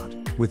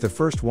restaurant, with the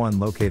first one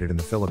located in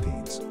the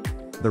Philippines.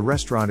 The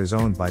restaurant is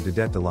owned by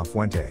Didette de la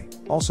Fuente,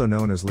 also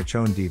known as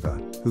Lechon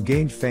Diva, who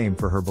gained fame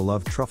for her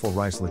beloved truffle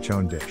rice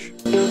lechon dish.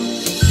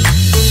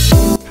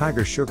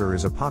 Tiger Sugar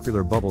is a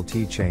popular bubble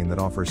tea chain that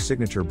offers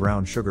signature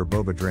brown sugar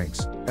boba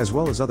drinks, as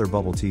well as other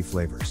bubble tea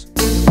flavors.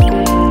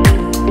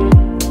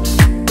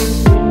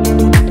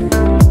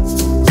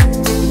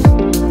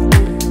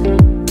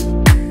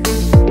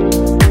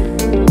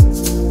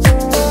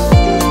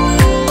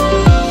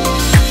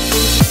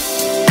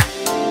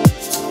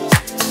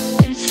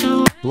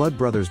 Blood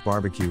Brothers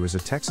Barbecue is a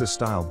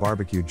Texas-style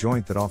barbecue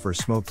joint that offers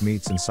smoked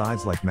meats and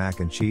sides like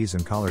mac and cheese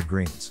and collard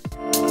greens.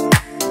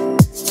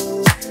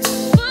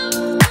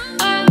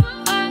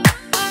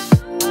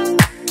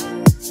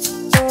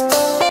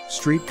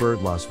 Street Bird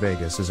Las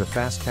Vegas is a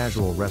fast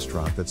casual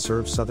restaurant that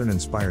serves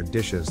Southern-inspired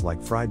dishes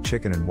like fried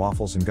chicken and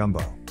waffles and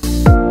gumbo.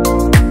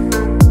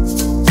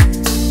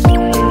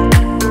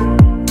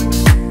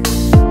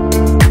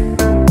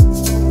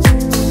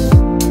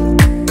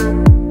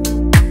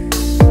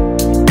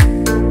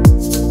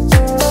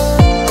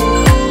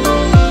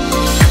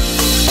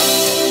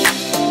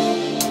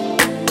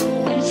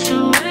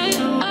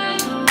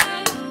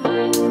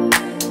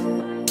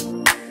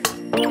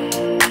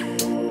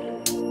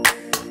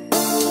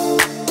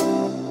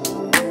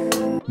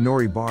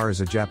 Nori Bar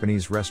is a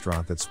Japanese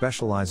restaurant that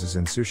specializes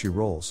in sushi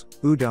rolls,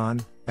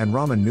 udon, and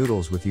ramen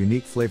noodles with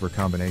unique flavor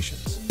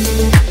combinations.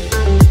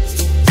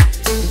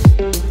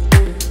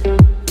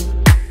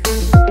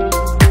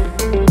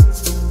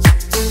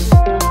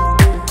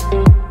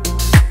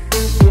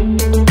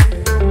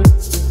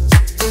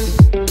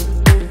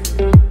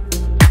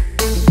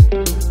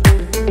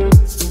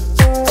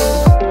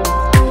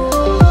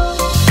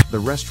 The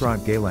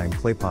restaurant Geylang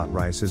Claypot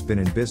Rice has been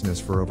in business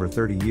for over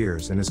 30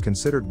 years and is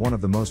considered one of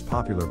the most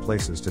popular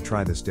places to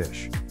try this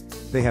dish.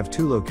 They have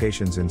two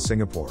locations in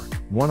Singapore,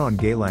 one on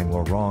Geylang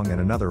Lorong and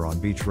another on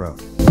Beach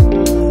Road.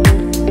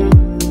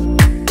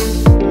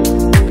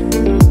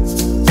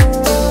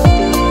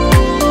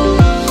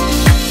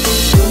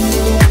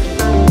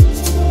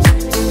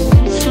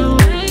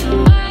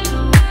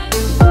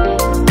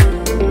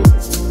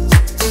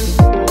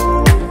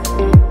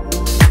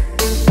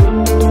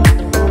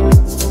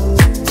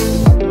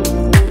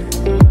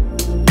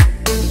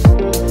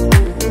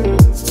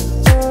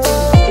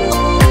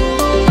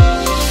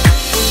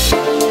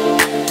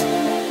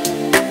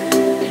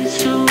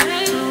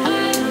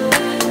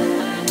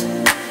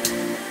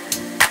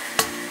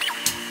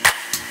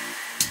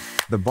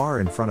 The bar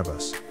in front of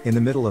us, in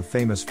the middle of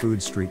Famous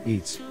Food Street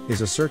Eats,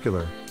 is a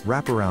circular,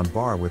 wraparound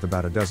bar with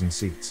about a dozen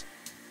seats.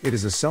 It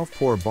is a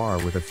self-pour bar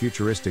with a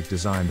futuristic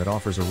design that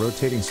offers a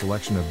rotating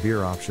selection of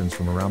beer options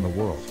from around the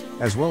world,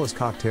 as well as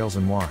cocktails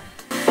and wine.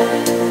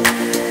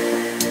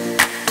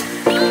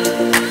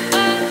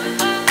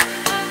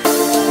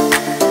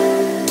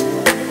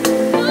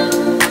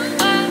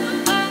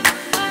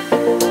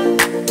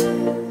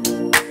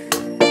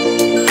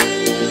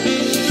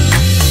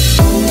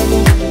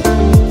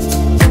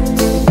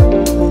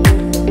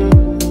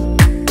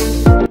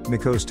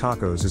 Mexico's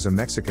Tacos is a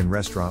Mexican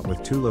restaurant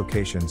with 2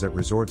 locations at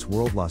Resorts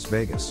World Las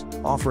Vegas,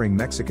 offering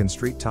Mexican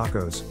street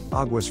tacos,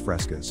 aguas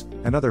frescas,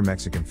 and other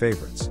Mexican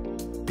favorites.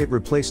 It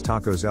replaced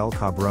Tacos El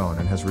Cabron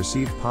and has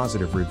received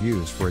positive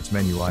reviews for its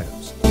menu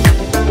items.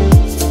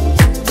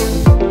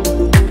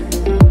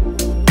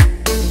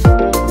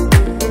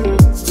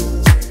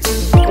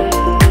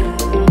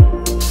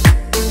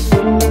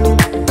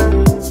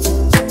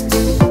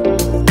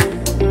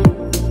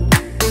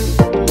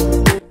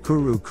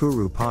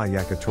 Kuru Pa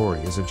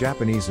Yakitori is a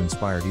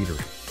Japanese-inspired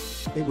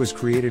eatery. It was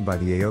created by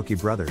the Aoki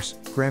brothers,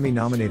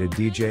 Grammy-nominated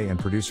DJ and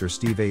producer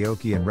Steve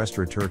Aoki and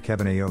restaurateur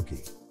Kevin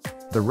Aoki.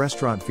 The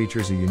restaurant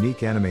features a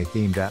unique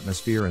anime-themed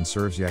atmosphere and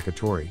serves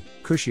yakitori,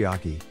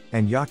 kushiyaki,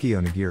 and yaki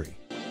onigiri.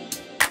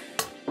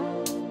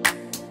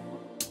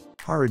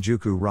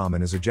 Harajuku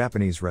Ramen is a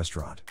Japanese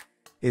restaurant.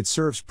 It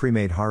serves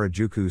pre-made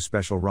Harajuku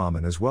special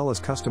ramen as well as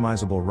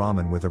customizable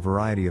ramen with a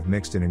variety of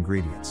mixed-in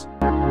ingredients.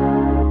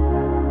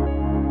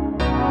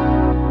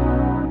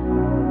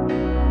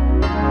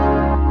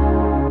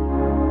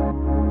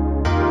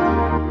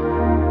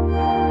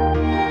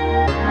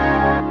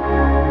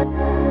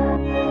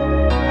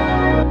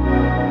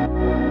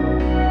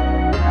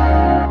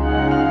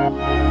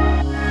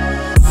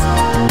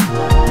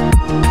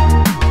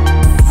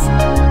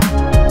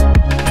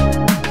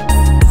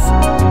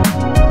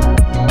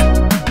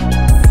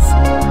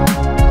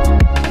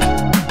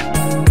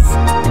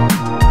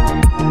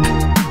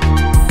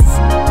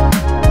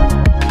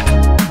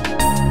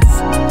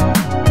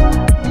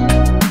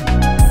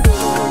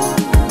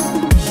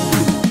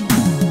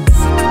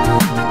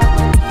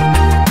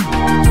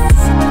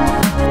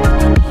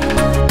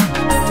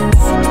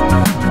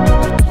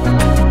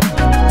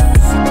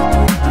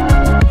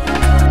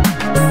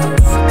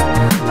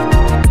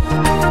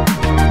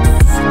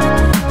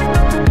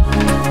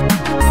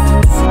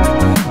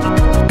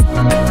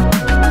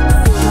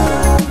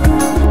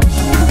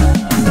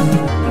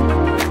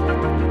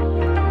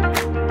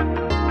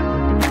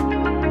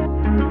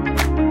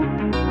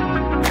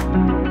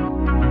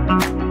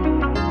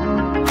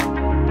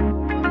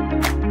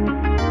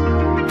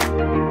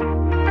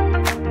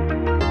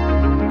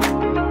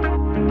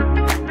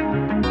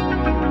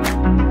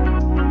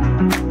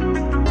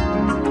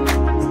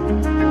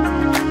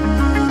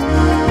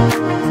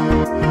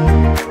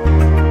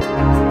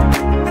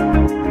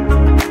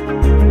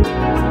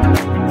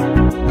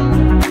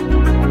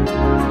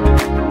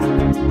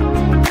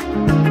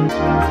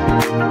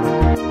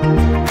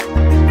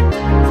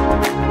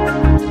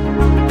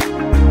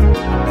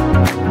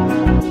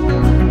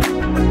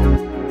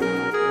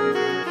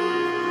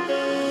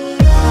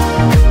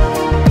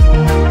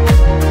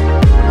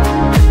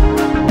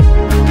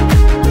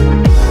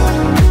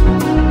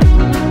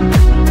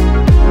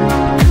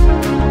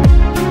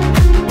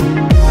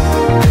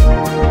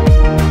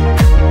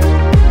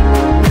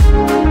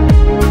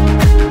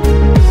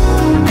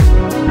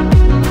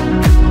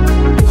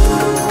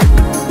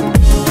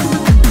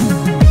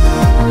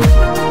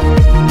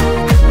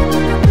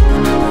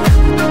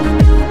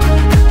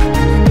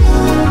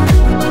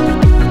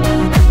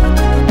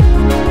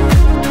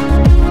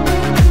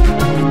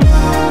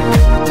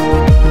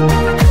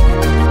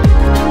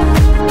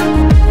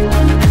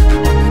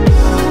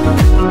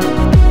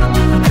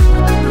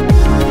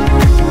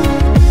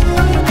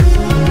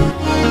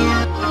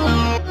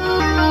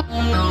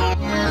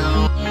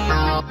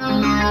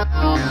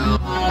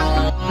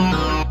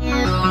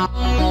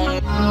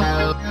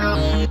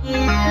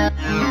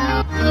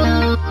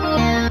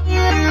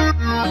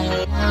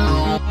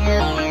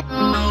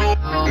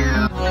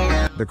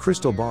 The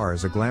Crystal Bar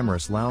is a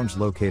glamorous lounge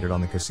located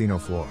on the casino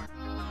floor.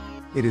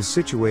 It is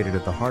situated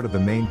at the heart of the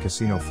main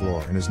casino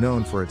floor and is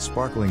known for its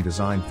sparkling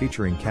design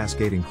featuring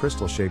cascading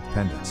crystal-shaped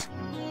pendants.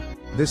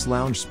 This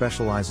lounge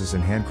specializes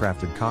in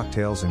handcrafted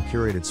cocktails and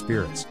curated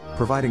spirits,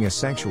 providing a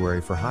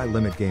sanctuary for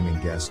high-limit gaming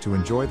guests to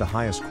enjoy the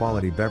highest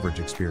quality beverage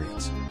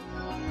experience.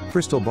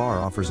 Crystal Bar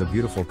offers a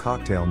beautiful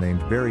cocktail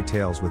named Berry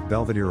Tales with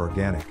Belvedere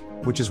Organic,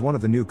 which is one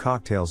of the new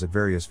cocktails at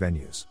various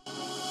venues.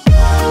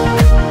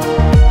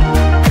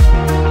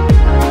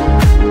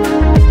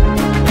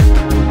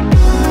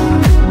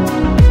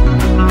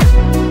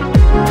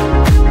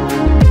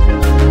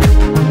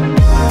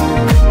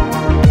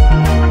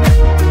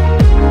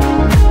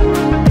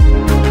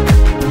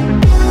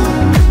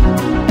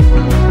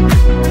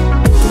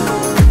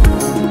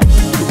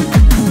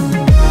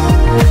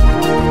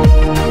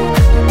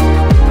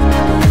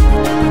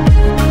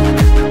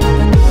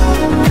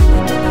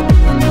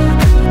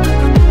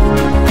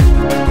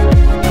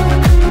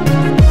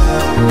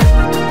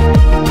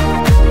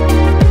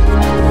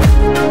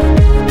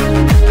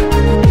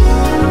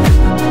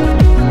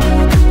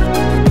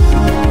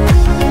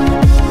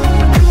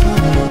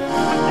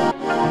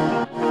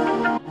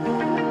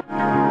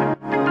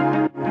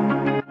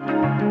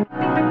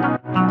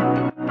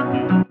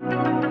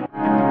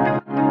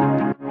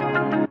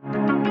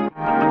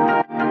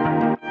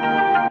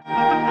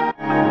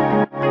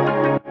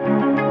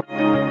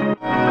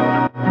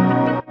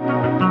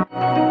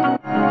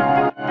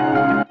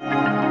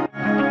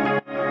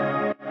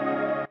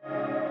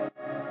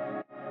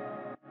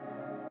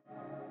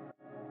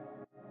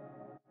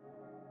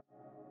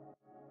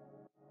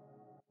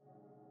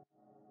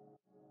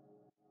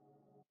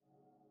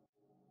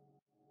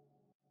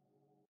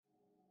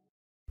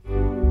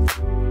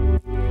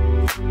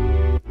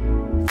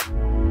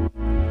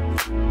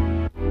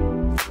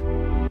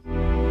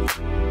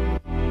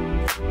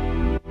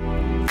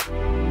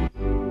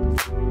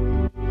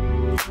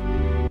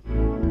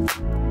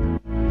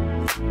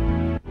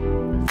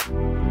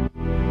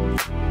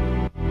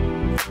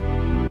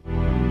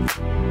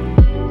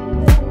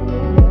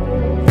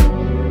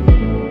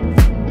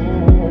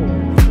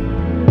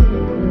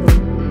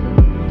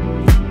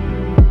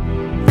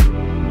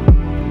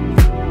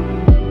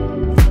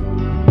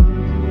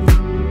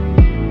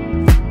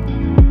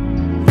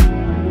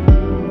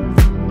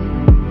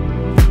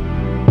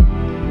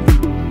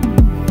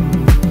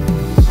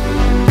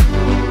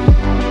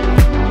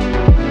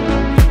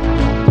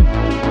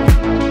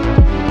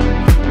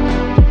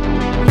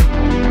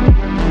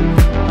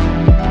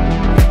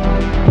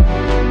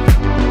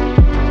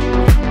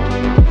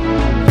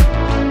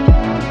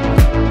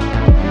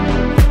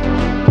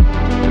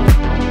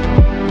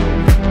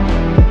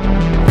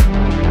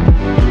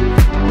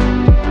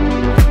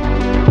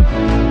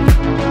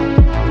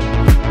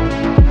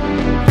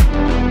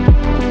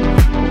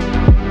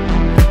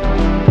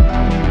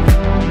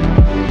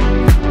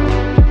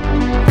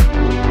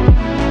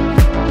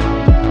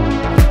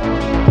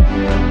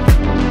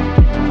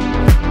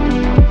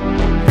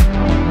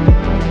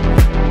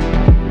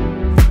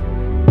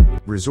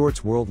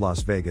 Resorts World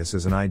Las Vegas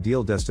is an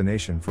ideal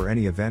destination for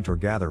any event or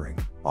gathering,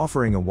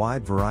 offering a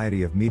wide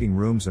variety of meeting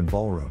rooms and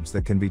ballrooms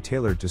that can be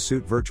tailored to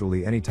suit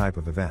virtually any type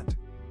of event.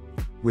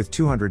 With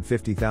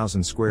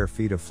 250,000 square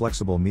feet of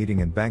flexible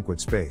meeting and banquet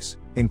space,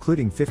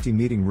 including 50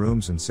 meeting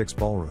rooms and 6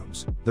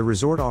 ballrooms, the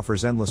resort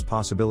offers endless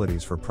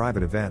possibilities for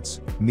private events,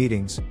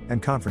 meetings,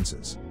 and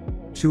conferences.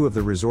 2 of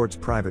the resort's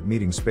private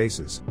meeting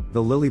spaces,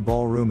 the Lily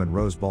Ballroom and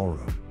Rose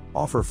Ballroom,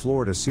 offer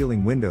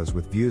floor-to-ceiling windows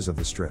with views of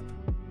the Strip.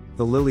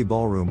 The Lily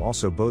Ballroom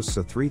also boasts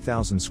a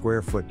 3,000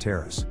 square foot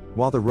terrace,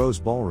 while the Rose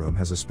Ballroom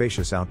has a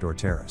spacious outdoor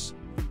terrace.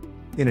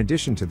 In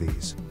addition to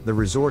these, the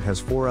resort has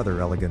 4 other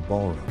elegant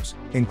ballrooms,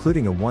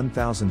 including a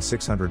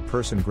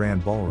 1,600-person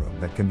grand ballroom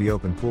that can be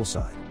open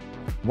poolside.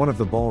 One of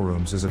the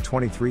ballrooms is a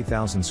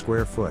 23,000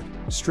 square foot,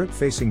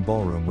 strip-facing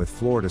ballroom with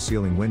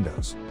floor-to-ceiling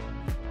windows.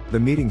 The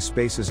meeting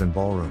spaces and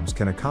ballrooms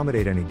can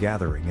accommodate any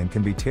gathering and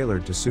can be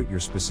tailored to suit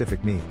your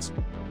specific needs.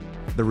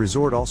 The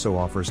resort also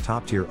offers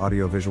top-tier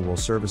audiovisual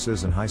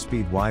services and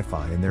high-speed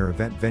Wi-Fi in their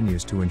event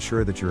venues to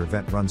ensure that your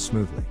event runs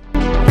smoothly.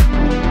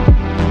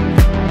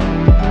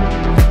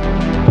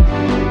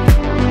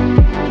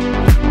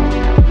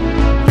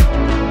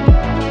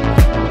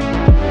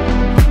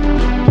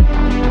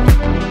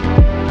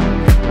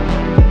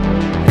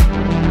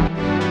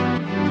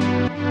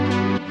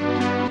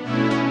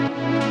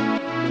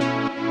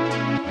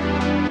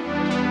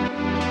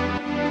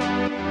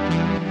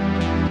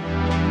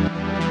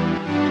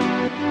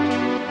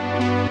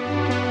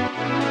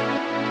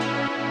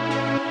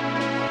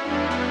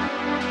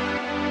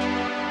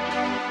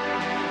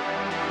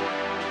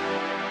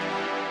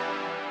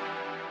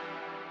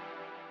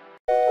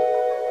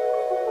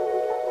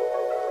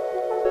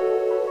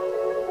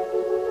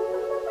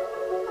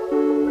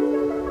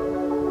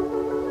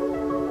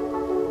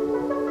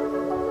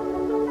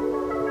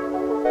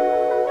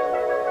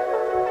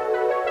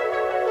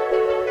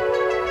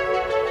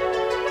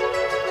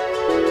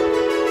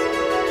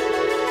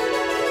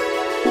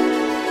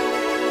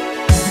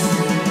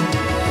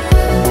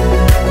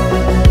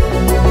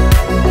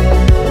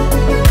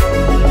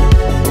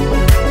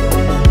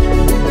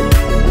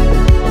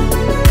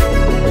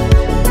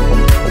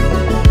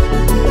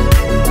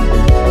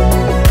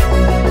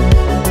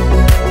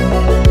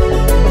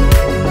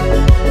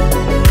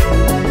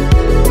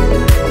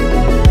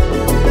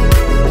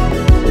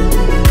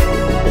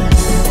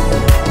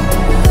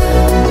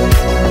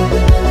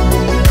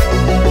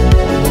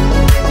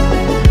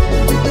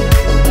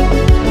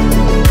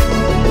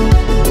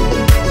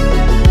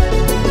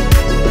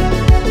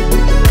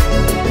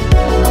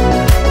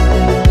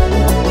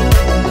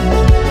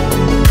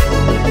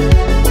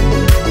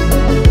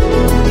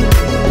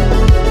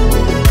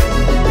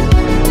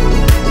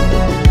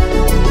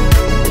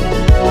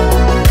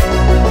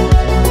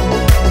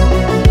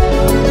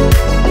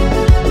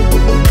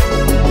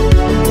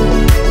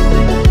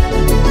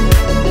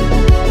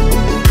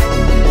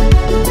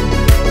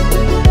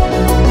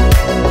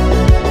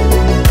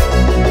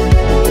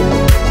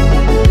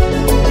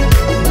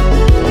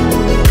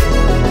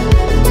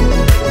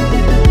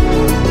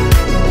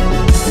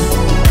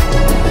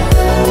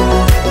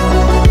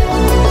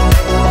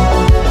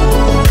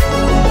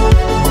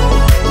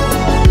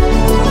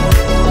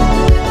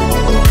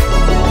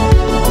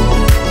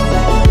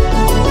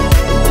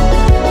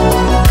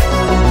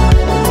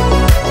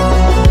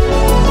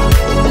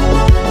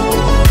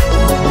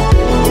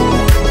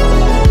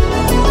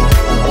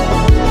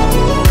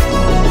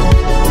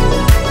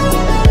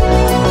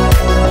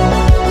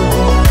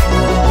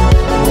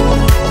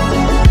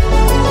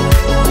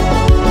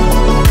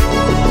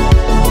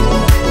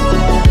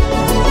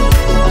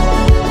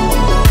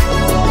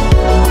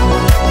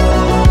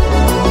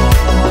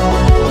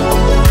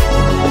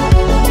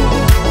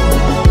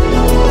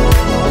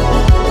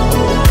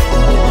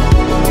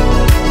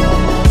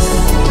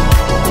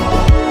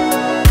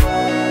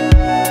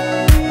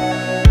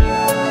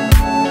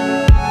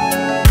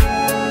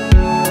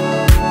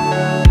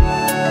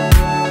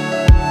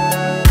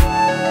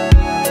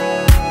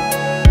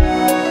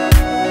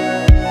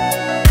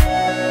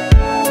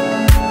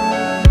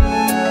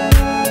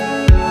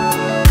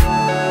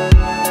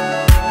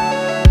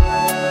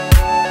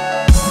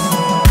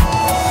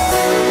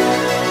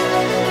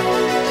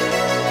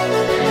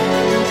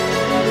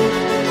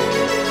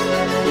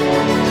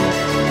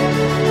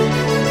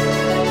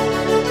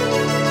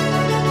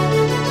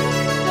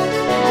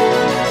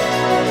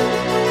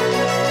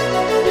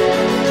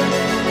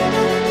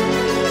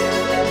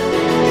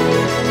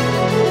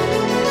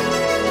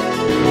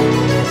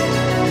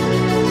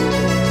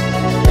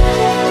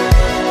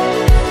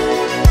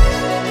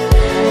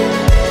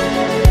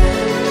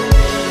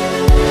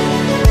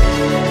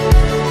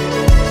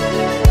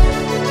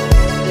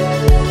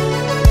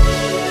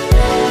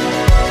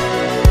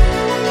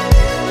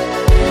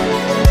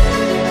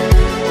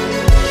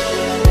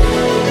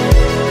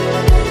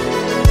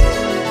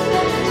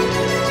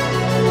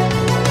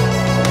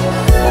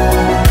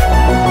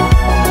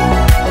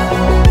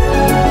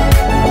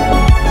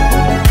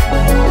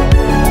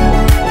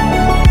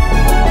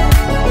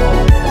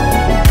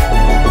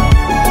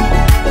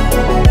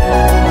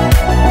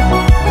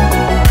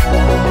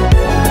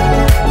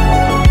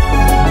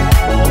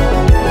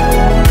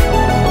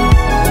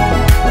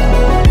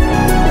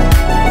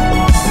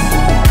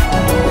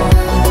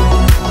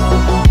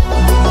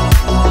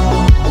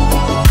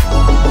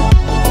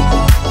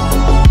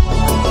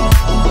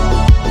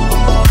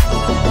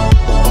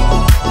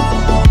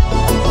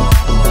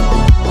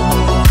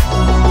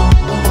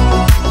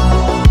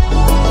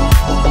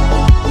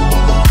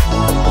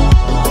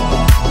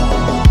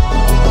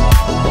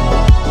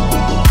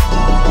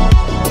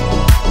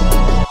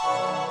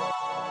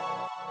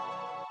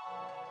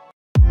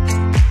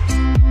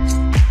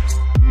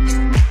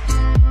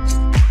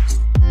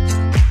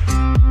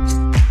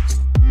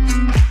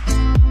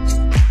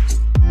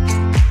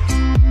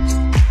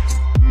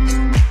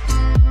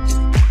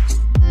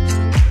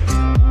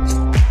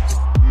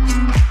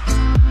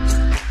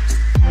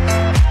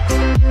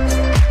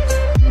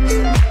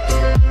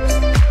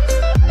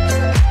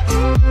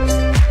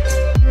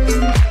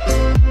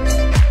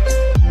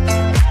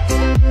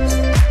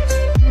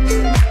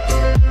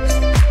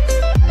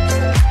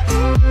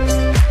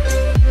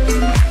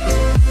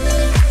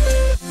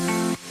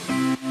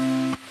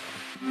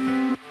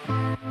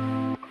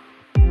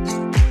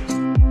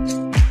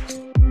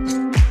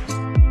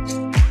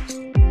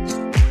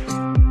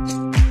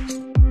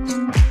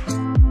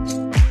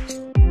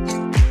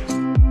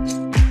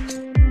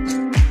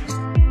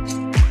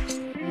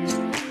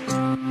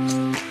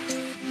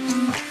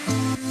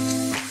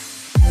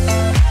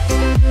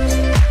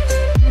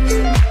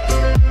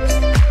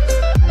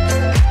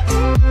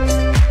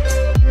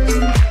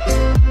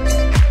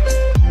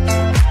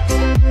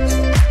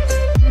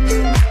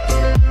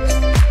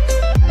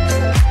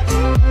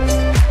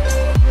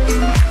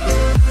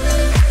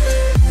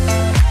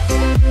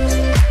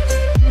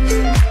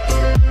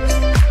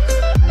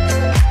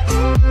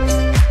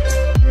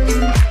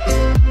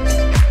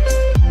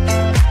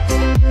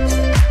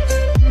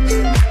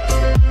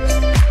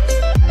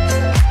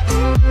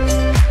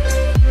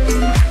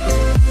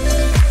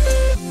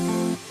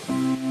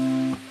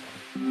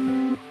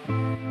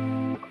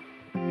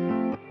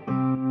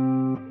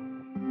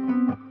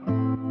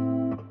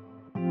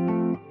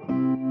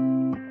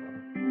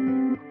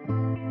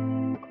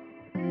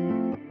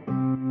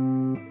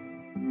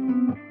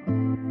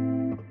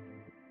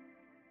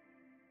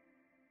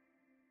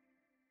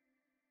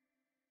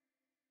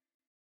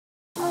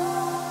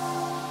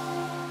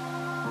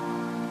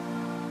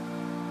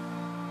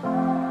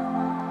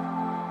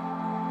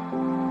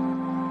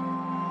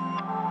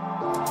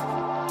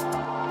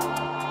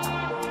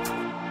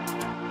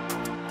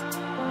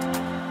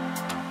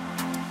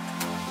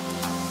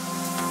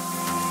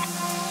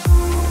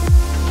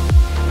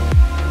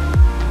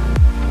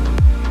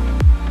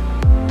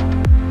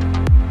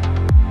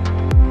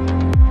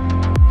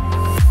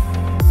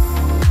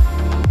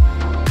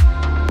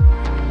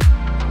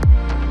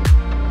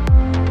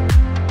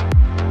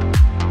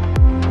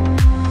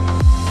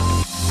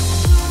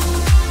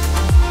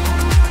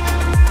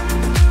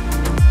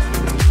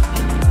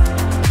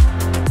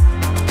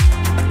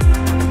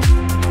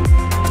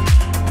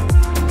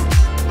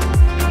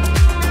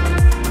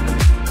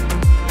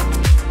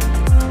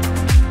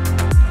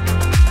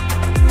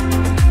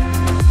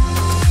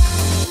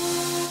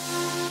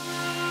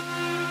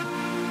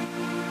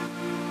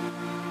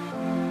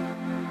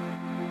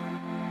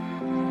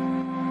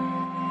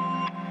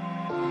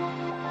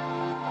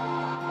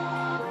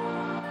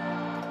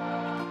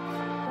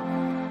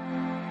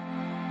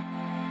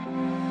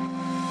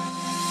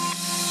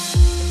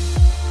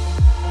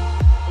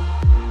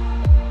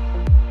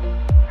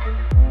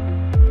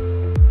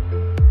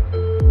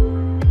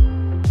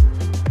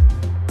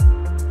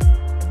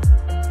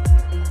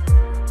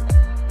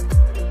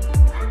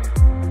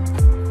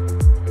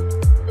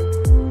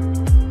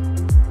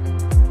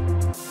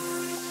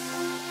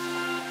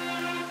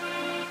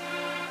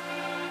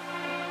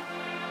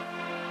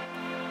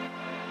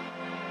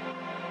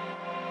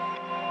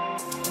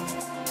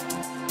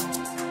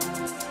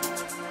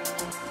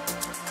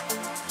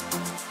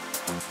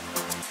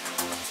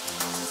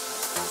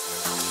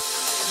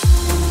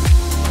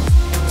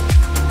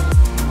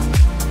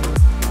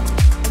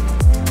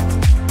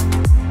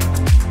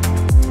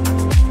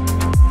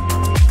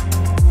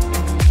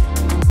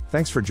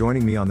 Thanks for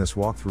joining me on this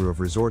walkthrough of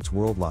Resorts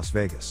World Las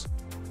Vegas.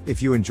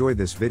 If you enjoyed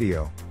this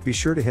video, be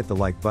sure to hit the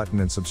like button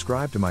and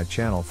subscribe to my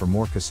channel for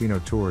more casino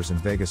tours and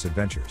Vegas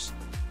adventures.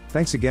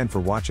 Thanks again for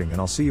watching, and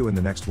I'll see you in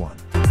the next one.